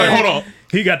says? Cam, like, hold on.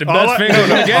 He got the best finger in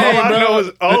the game, all I bro. know is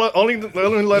the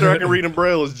only letter I can read in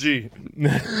Braille is G.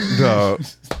 Dog.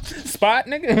 Spot,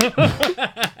 nigga.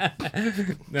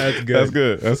 That's good. That's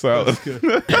good. That's solid.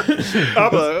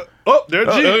 I'm like, oh, there's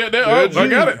G. I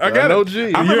got it. I got know it.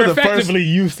 G. I remember You're the first. effectively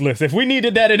useless. If we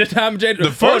needed that at the time, Jay,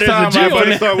 The first time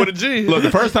Everybody start with a G. Look,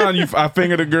 the first time I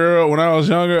fingered a girl when I was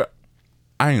younger,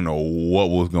 I didn't know what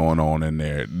was going on in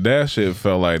there. That shit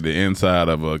felt like the inside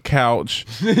of a couch.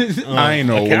 I ain't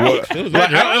know what.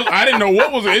 Like, I didn't know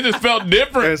what was. It just felt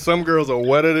different. And some girls are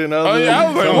wetter than others. Oh, yeah, I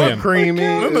was like, some what? are creamy.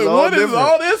 I'm It's like, all what is different.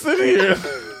 all this in here?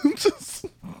 Just,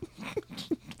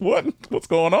 what's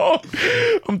going on?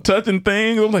 I'm touching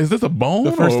things. I'm like, is this a bone?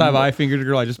 The first or- time I fingered a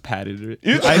girl, I just patted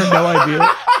it. I had no idea.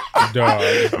 Dog.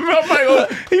 I'm like, oh,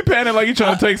 he panted like he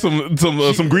trying to take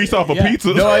some grease off a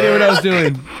pizza. No idea what I was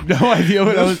doing. No idea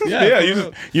what I was. Yeah,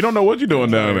 you don't know what you're doing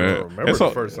down there. remember It's the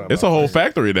a, first time it's I a whole fingered.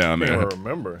 factory down I there. don't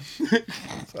remember.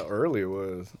 That's how early it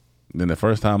was. Then the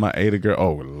first time I ate a girl,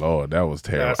 oh Lord, that was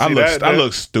terrible. Now, see, I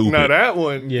look stupid. Now that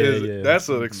one, Yeah. that's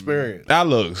an experience. I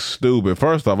look stupid.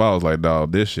 First off, I was like,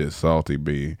 dog, this shit salty,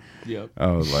 B. Yep. I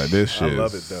was like, this shit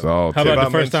love it, though. salty. How about If the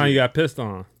I'm first time into- you got pissed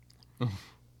on?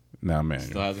 Nah, man.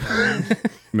 Still hasn't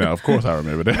happened. No, of course I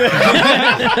remember that.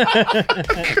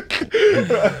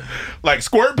 Like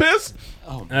squirt piss?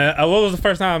 What was the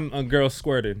first time a girl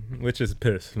squirted? Which is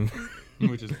piss.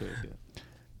 Which is good. Yeah.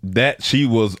 That she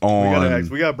was on.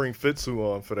 We gotta bring Fitsu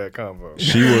on for that convo.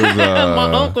 She was.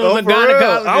 My uncle's a For real.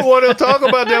 gynecologist. I want to talk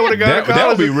about that with a gynecologist. That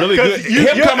would be really good.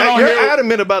 Him coming on you're here-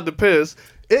 adamant about the piss.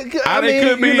 I it mean,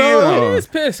 could be, you know, It is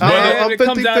piss, I'm man. It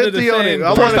comes out of the 50-50 on it. same. I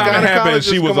want First a time it happened,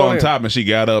 gynecologist she was come on here. top and she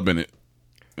got up in it.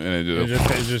 And It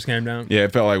just came down. yeah,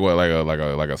 it felt like what,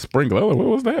 like a sprinkler. What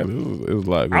was that? It was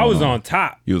like I was on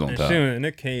top. You was on and top. and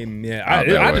it came. Yeah, Out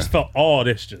that I way. just felt all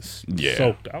this just Yeah.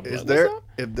 soaked. I was Is like, there, what's up?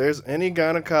 if there's any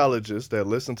gynecologists that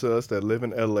listen to us that live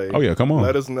in LA, Oh, yeah, come on.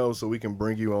 let us know so we can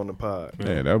bring you on the pod.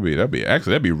 Yeah, that'd be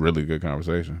a really good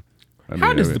conversation.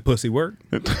 How does the pussy work?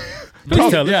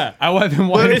 Please tell us. Yeah, I've been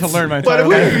wanting to learn my But if entire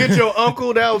we life. can get your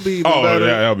uncle, that would be even Oh, better.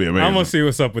 yeah, that'd be amazing. I'm gonna see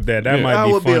what's up with that. That Yeah. might That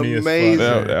be would be funny amazing. as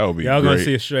fuck. That would be Y'all gonna great.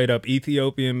 see a straight up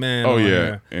Ethiopian man. Oh on yeah,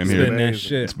 here and spitting here that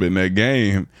shit. spitting that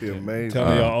game. Be amazing.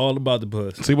 Telling y'all all about the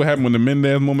puss. See what happened when the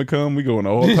Mendez moment come? We go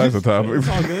into all types of topics.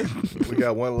 All good. We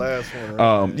got one last one.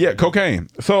 Right? Yeah, cocaine.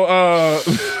 So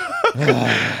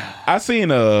I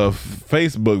seen a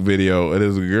Facebook video of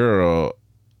this girl.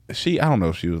 I don't know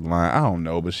if she was lying. I don't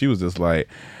know, but she was just like,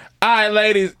 all right,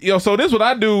 ladies, so this is what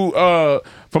I do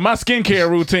for my skincare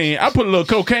routine. I put a little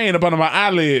cocaine up under my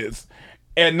eyelids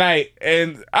at night,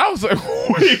 and I was like,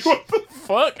 wait, what the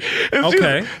fuck? And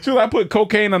Okay. she was like, I put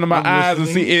cocaine under my eyes and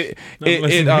see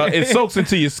it soaks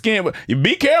into your skin. But you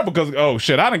be careful because, oh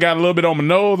shit, I done got a little bit on my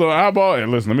nose or eyeball.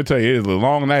 And listen, let me tell you, it's a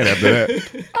long night after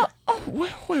that.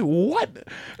 Wait, what?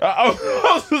 I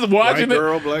was just watching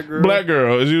Black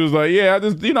girl. And she was like, yeah, I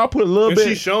just, I put a little And bit.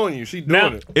 she's showing you. She doing Now-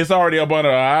 it. It's already up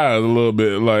under her eyes a little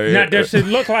bit. Like, Now, does it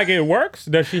look like it works?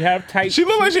 Does she have tight? she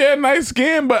looked like she had nice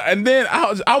skin, and then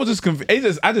I was just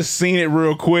confused. I just seen it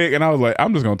real quick, and I was like,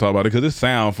 I'm just gonna talk about it because it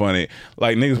sound funny.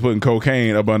 Like niggas putting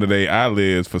cocaine up under their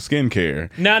eyelids for skincare.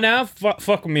 Now, fuck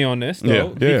with me on this though,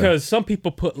 Yeah. because some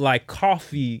people put like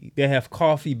coffee. They have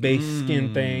coffee-based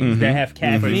skin things that have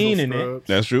caffeine in it.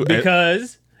 That's true.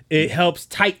 Because it helps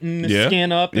tighten the Yeah.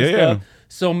 skin up and Yeah. stuff.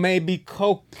 So maybe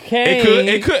cocaine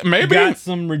It could maybe got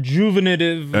some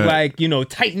rejuvenative,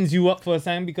 tightens you up for a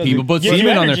second because People it put gives you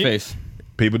semen on their energy. face.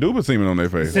 People do put semen on their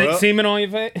face. Well- Semen on your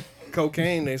face?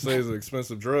 Cocaine, they say, is an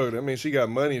expensive drug. That means she got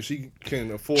money and she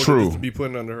can afford it True. just to be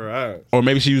putting under her eyes. Or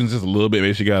maybe she's using just a little bit.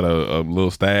 Maybe she got a little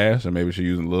stash, or maybe she's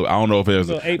using a little. I don't know if there's.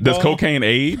 Little 8 Does ball? cocaine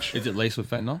age? Is it laced with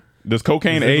fentanyl? Does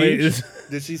cocaine age?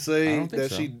 Did she say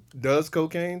that she does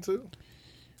cocaine too?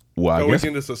 Well, I guess we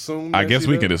can just assume. I guess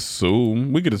we could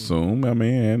assume. We could assume. I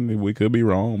mean, we could be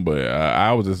wrong, but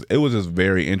it was just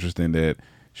very interesting that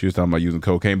she was talking about using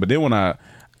cocaine. But then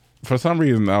for some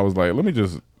reason, I was like, let me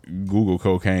just Google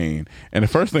cocaine, and the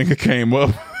first thing that came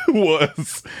up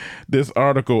was this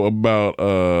article about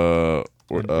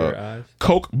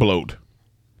coke bloat,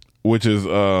 which is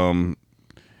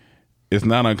it's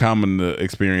not uncommon to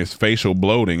experience facial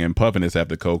bloating and puffiness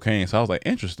after cocaine. So I was like,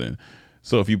 interesting.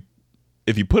 So if you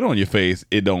put it on your face,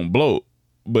 it don't bloat,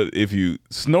 but if you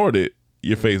snort it,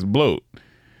 your face bloat.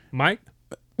 Mike?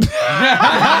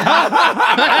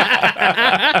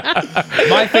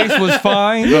 My face was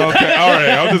fine. Okay, all right.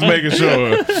 I'm just making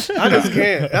sure. I just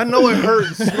can't. I know it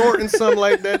hurts snorting something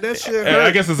like that. That shit hurt.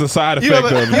 I guess it's a side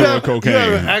effect of doing cocaine. You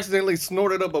ever accidentally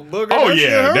snorted up a booger? Oh,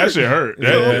 that shit hurt. You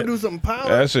want to do something powder?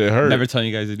 That shit hurt. Never telling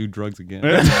you guys to do drugs again.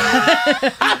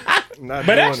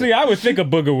 But actually, I would think a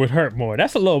booger would hurt more.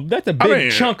 That's a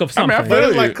big chunk of something. But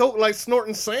it's like coke, like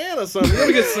snorting sand or something. You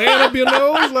ever get sand up your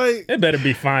nose? Like it better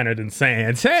be finer than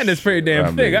sand. Sand is pretty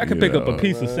damn thick. I could pick up a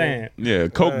piece of sand. Yeah,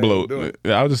 coke bloat.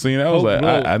 I was just seeing that. I was like,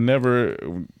 I never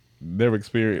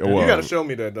experienced. You got to show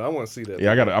me that though. I want to see that.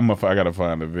 Yeah, I gotta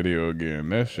find the video again.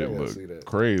 That shit look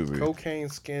crazy. Cocaine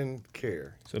skin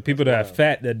care. So people that are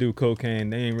fat that do cocaine,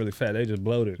 they ain't really fat. They just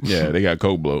bloated. Yeah, they got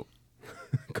coke bloat.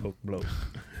 Coke bloat.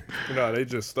 No, they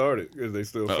just started because they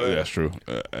still. That's true.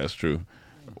 That's true.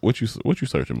 What you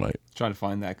searching, Mike? Trying to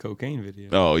find that cocaine video.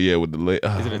 Oh yeah, with the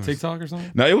is it a TikTok or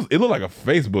something? No, it looked like a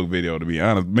Facebook video to be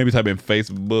honest. Maybe type in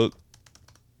Facebook.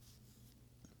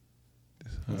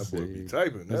 That boy be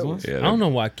typing. Yeah, I don't know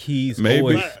why keys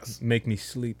always make me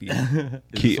sleepy.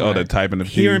 The typing of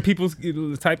keys. Hearing people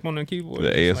type on their keyboard.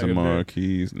 The ASMR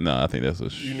keys. No, I think that's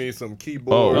you need some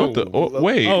keyboard.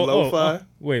 Wait. Lo-fi.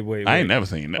 Wait. I ain't never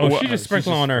seen that. Oh, she just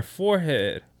sprinkled on her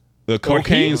forehead. The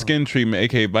cocaine skin treatment,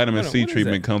 aka vitamin C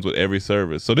treatment, comes with every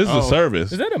service. So this is a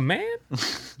service. Is that a man?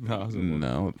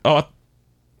 No. Oh,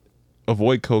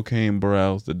 avoid cocaine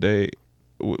brows today.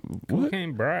 What?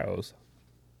 Cocaine brows.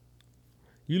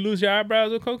 You lose your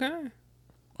eyebrows with cocaine?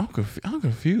 I'm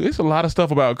confused. It's a lot of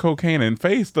stuff about cocaine and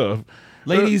face stuff.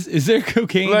 Ladies, is there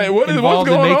cocaine what's involved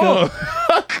going in makeup?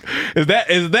 on? Is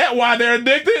that why they're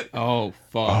addicted? Oh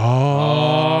fuck!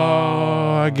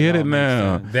 Oh, I get it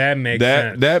now. That makes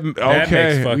sense. That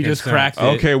okay. We just cracked it.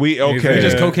 Okay, we We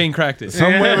just cocaine cracked it.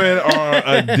 Some women are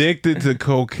addicted to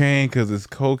cocaine because it's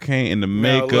cocaine in the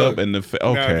makeup and the okay.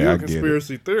 Now, if you're I a get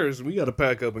conspiracy theorist, we got to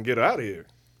pack up and get out of here.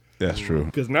 That's true.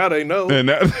 Because now they know. And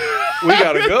we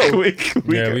gotta go. we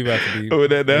about to be. Oh,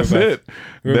 that's it.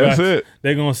 That's it.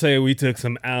 They're gonna say we took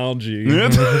some algae. Man,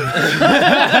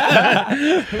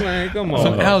 come on.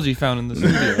 Some algae found in the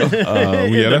studio.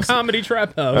 The comedy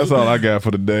trap house. That's all I got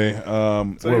for the day.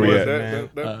 Where we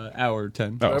at? Hour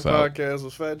 10. That podcast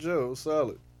was Fat Joe. It was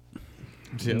solid.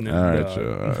 All right,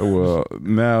 y'all. Well,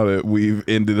 now that we've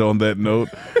ended on that note,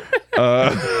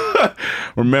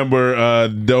 remember,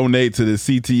 donate to the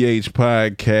CTH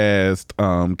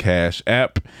Podcast Cash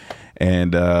App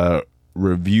and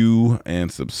review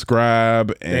and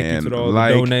subscribe and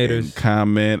like and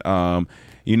comment.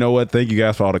 You know what? Thank you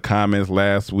guys for all the comments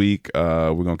last week.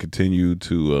 We're going to continue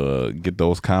to get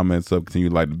those comments up, continue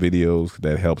to like the videos.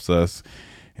 That helps us.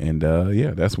 And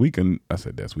that's week. And I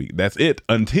said that's week. That's it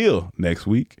until next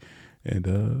week.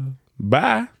 And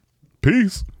bye.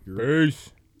 Peace.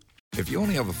 Peace. If you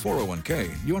only have a 401k,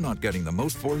 you're not getting the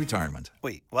most for retirement.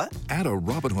 Wait, what? Add a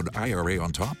Robinhood IRA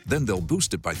on top, then they'll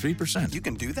boost it by 3%. You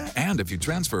can do that? And if you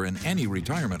transfer in any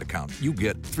retirement account, you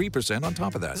get 3% on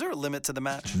top of that. Is there a limit to the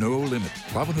match? No limit.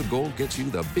 Robinhood Gold gets you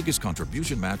the biggest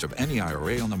contribution match of any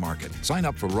IRA on the market. Sign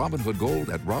up for Robinhood Gold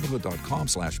at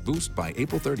Robinhood.com/boost by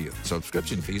April 30th.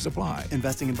 Subscription fees apply.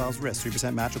 Investing involves risk.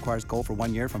 3% match requires gold for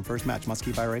 1 year from first match. Must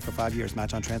keep IRA for 5 years.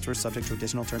 Match on transfers subject to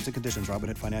additional terms and conditions.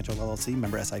 Robinhood Financial LLC,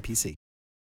 member SIPC.